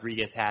Marina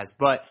Rodriguez has,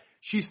 but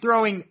she's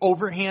throwing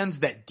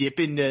overhands that dip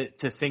into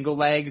single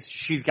legs.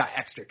 She's got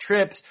extra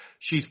trips.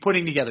 She's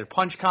putting together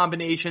punch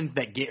combinations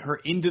that get her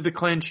into the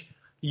clinch.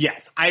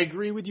 Yes, I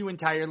agree with you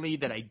entirely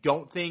that I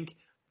don't think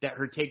that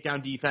her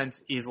takedown defense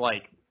is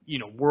like, you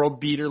know,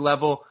 world beater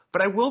level.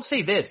 But I will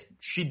say this,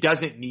 she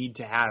doesn't need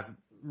to have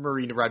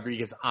Marina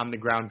Rodriguez on the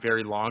ground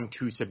very long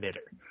to submit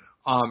her.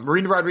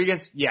 Marina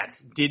Rodriguez, yes,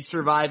 did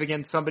survive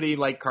against somebody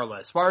like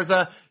Carla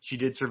Esparza. She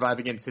did survive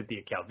against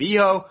Cynthia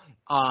Calvillo,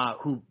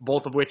 who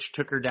both of which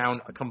took her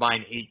down a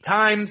combined 8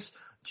 times.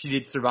 She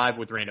did survive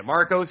with Randa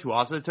Marcos, who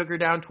also took her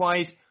down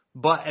twice.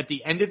 But at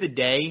the end of the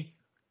day,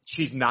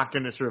 she's not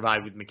going to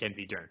survive with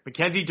Mackenzie Dern.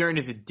 Mackenzie Dern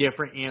is a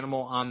different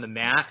animal on the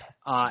mat,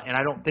 and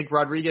I don't think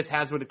Rodriguez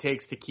has what it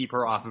takes to keep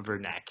her off of her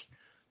neck.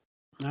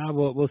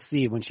 We'll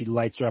see when she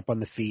lights her up on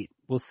the feet.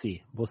 We'll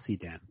see,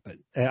 Dan. But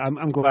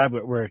I'm glad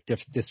we're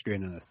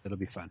disagreeing on this. It'll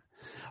be fun.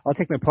 I'll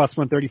take my plus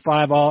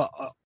 135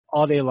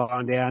 all day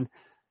long, Dan.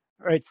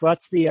 All right, so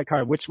that's the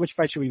card. Which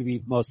fight should we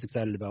be most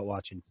excited about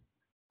watching?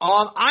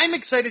 I'm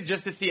excited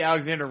just to see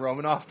Alexander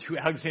Romanov do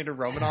Alexander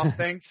Romanov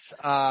things.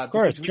 Of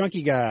course,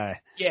 chunky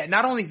guy. Yeah,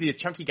 not only is he a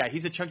chunky guy,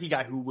 he's a chunky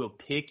guy who will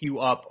pick you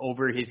up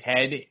over his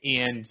head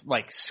and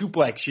like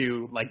suplex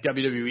you like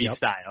WWE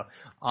style.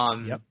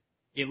 Yep.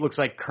 It looks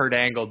like Kurt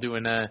Angle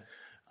doing a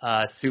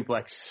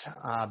suplex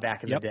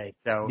back in the day.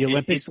 So the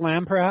Olympic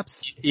slam, perhaps?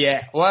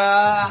 Yeah. Well,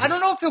 I don't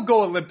know if he'll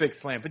go Olympic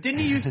slam, but didn't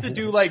he used to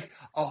do like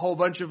a whole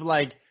bunch of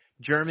like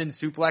German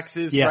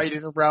suplexes right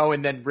in a row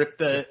and then rip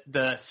the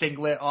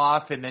singlet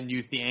off and then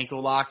use the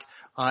ankle lock?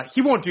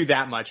 He won't do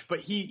that much, but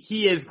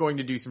he is going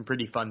to do some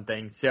pretty fun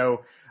things. So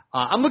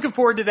I'm looking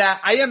forward to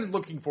that. I am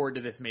looking forward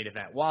to this main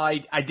event. While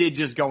I did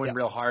just go in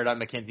real hard on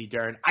Mackenzie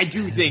Dern, I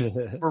do think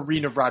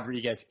Marina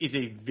Rodriguez is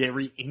a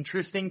very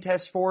interesting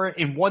test for her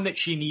and one that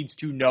she needs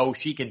to know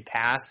she can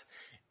pass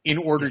in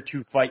order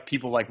to fight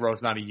people like Rose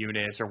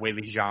Namajunas or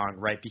Weili Zhang,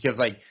 right? Because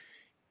like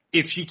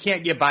if she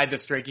can't get by the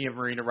striking of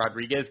Marina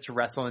Rodriguez to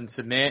wrestle and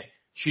submit,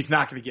 she's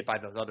not going to get by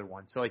those other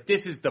ones. So like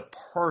this is the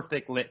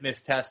perfect litmus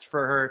test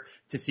for her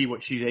to see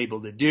what she's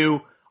able to do.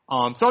 So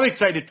I'm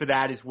excited for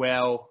that as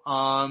well.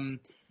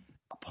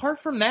 Apart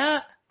from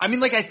that, I mean,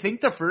 like, I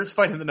think the first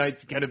fight of the night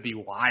is going to be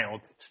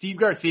wild. Steve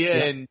Garcia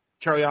and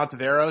Charlie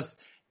Ontiveros,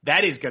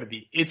 it's going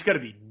to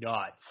be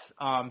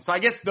nuts. So I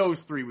guess those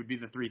 3 would be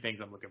the 3 things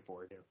I'm looking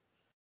forward to.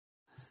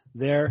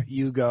 There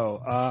you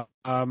go.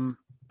 All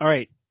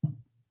right.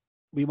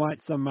 We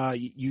want some,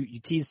 you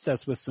teased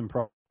us with some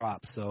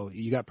props. So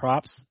you got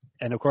props.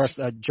 And of course,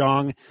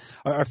 Jong,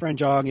 our friend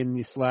Jong in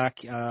the Slack,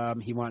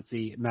 he wants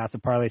the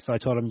massive parlay. So I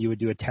told him you would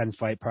do a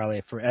 10-fight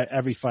parlay for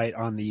every fight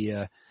on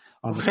the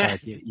card.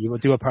 You will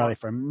do a parlay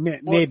for him.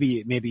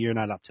 Maybe you're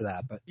not up to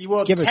that, but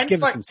give us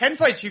 10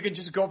 fights. You can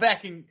just go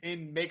back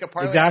and make a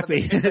parlay.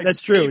 Exactly,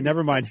 that's true.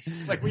 Never mind.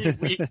 Like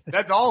we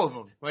that's all of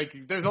them. Like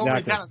there's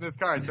only 10 on this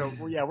card, so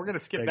we're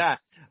gonna skip that.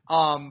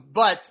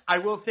 But I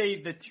will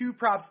say the 2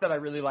 props that I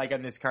really like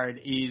on this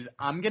card is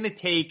I'm gonna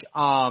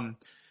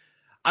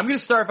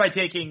start by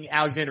taking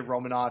Alexander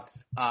Romanov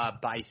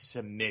by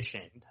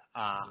submission.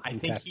 I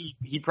think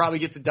he probably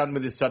gets it done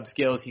with his sub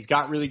skills. He's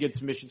got really good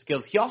submission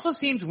skills. He also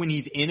seems, when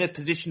he's in a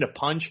position to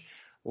punch,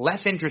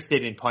 less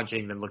interested in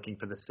punching than looking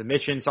for the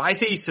submission. So I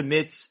say he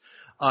submits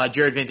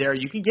Jared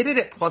Vanderaa. You can get it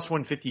at plus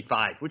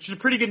 155, which is a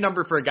pretty good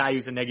number for a guy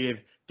who's a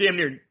damn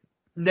near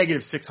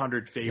negative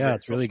 600 favorite. Yeah,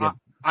 it's really good.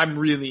 I'm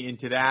really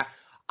into that.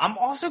 I'm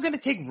also going to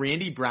take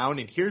Randy Brown,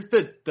 and here's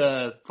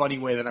the funny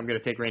way that I'm going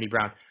to take Randy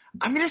Brown.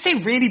 I'm going to say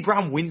Randy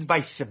Brown wins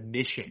by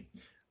submission.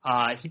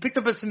 He picked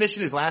up a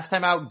submission his last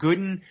time out.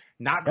 Gooden,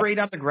 not great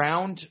on the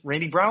ground.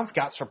 Randy Brown's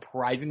got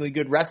surprisingly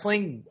good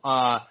wrestling.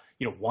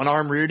 One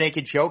arm rear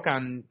naked choke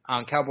on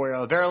Cowboy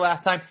Oliveira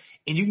last time,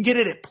 and you can get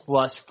it at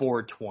plus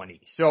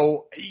 420.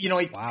 So,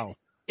 wow.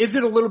 Is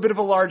it a little bit of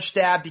a large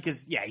stab? Because,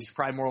 he's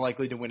probably more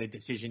likely to win a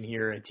decision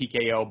here, a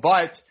TKO.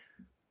 But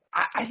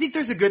I think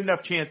there's a good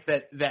enough chance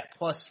that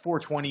plus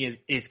 420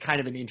 is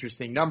kind of an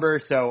interesting number.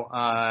 So,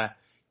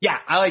 yeah,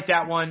 I like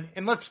that one.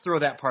 And let's throw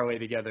that parlay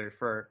together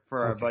for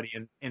our buddy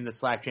in the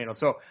Slack channel.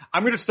 So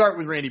I'm going to start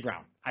with Randy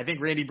Brown. I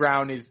think Randy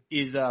Brown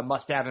is a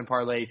must-have in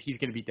parlays. He's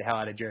going to beat the hell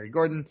out of Jared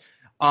Gooden.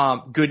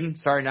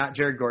 Sorry, not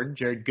Jared Gordon,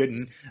 Jared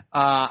Gooden.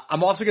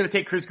 I'm also going to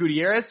take Chris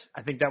Gutierrez.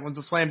 I think that one's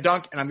a slam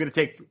dunk. And I'm going to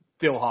take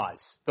Phil Haas.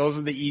 Those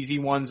are the easy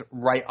ones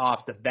right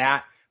off the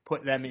bat.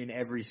 Put them in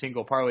every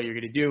single parlay you're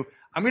going to do.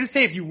 I'm going to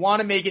say if you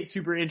want to make it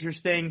super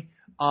interesting,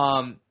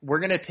 we're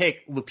going to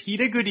pick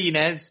Lupita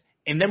Godinez,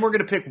 and then we're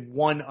going to pick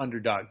one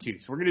underdog too.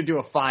 So we're going to do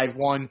a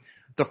 5-1.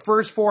 The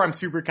first four I'm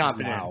super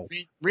confident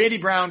in. Randy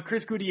Brown,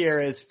 Chris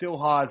Gutierrez, Phil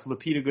Haas,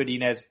 Lupita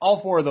Godinez.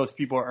 All four of those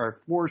people are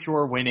for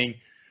sure winning.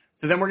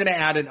 So then we're going to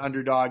add an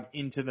underdog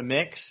into the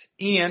mix.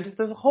 And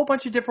there's a whole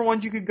bunch of different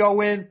ones you could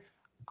go in.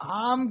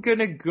 I'm going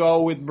to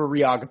go with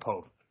Maria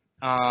Agapova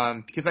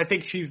because I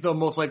think she's the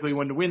most likely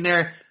one to win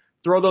there.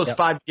 Throw those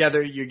five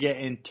together, you're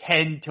getting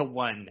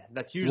 10-1.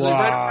 That's usually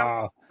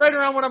right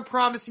around what I'm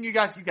promising you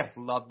guys. You guys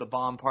love the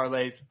bomb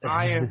parlays.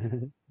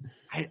 I'm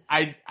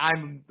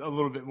a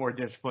little bit more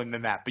disciplined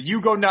than that. But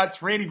you go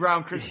nuts. Randy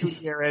Brown, Chris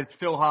Gutierrez,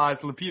 Phil Haas,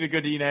 Lupita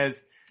Godinez,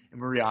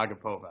 and Maria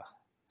Agapova.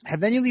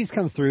 Have any of these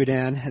come through,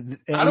 Dan?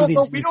 I don't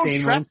know. We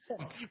don't track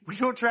them. We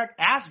don't track.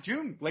 Ask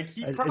June. Like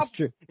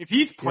if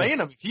he's playing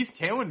them, if he's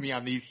tailing me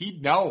on these,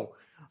 he'd know.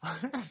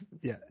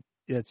 Yeah,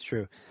 that's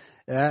true.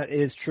 That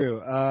is true.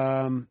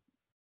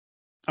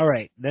 All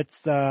right, let's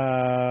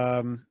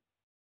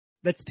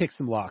pick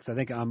some locks. I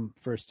think I'm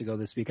first to go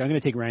this week. I'm going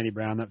to take Randy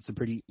Brown. That's a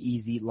pretty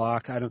easy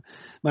lock.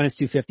 Minus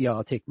 250.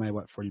 I'll take my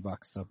 $40.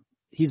 So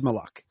he's my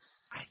lock.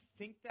 I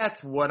think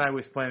that's what I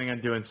was planning on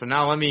doing. So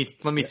now let me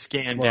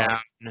scan down.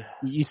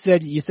 You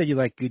said you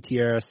liked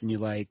Gutierrez and you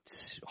liked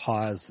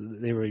Haas.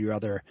 They were your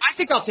other. I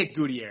think I'll take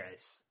Gutierrez.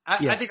 I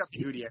think I'll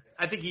take Gutierrez.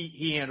 I think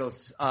he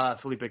handles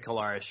Felipe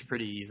Colares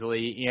pretty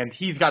easily, and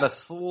he's got a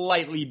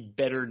slightly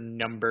better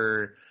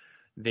number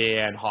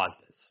than Haas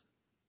does.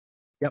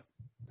 Yep.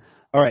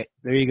 All right,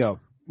 there you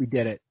go. We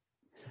did it.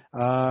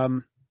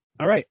 All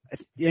right.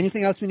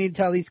 Anything else we need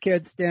to tell these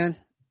kids, Dan?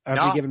 Have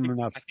we given them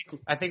enough?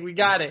 I think we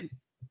got it.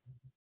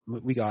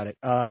 We got it.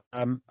 All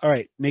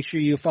right. Make sure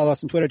you follow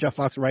us on Twitter, Jeff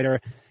Fox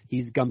Writer.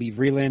 He's Gumby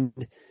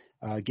Vreeland.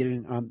 Get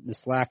in on the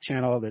Slack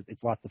channel.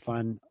 It's lots of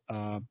fun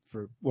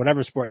for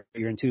whatever sport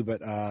you're into,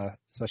 but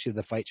especially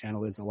the fight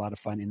channel is a lot of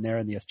fun in there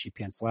in the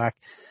SGPN Slack.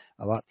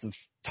 Lots of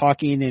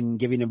talking and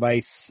giving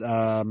advice,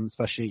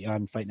 especially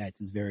on fight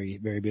nights, is very,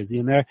 very busy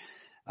in there.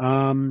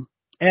 And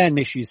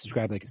make sure you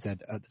subscribe, like I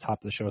said, at the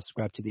top of the show.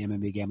 Subscribe to the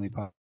MMA Gambling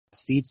Podcast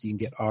feed so you can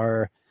get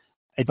our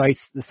advice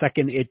the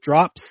second it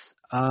drops.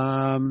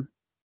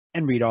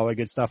 And read all our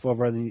good stuff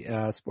over on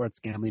the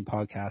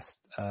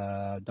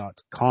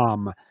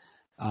sportsgamblingpodcast.com.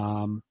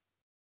 I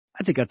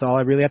think that's all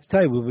I really have to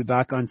tell you. We'll be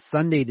back on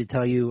Sunday to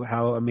tell you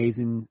how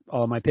amazing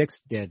all of my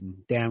picks did.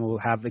 And Dan will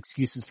have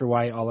excuses for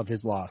why all of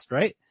his lost,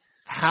 right?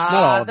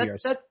 Not all of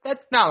yours.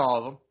 That's not all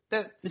of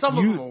them. Some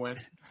of them will win.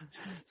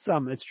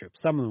 It's true.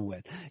 Some of them will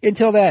win.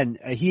 Until then,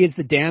 he is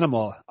the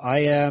Danimal.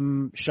 I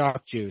am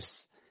Shock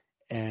Juice,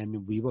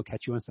 and we will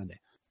catch you on Sunday.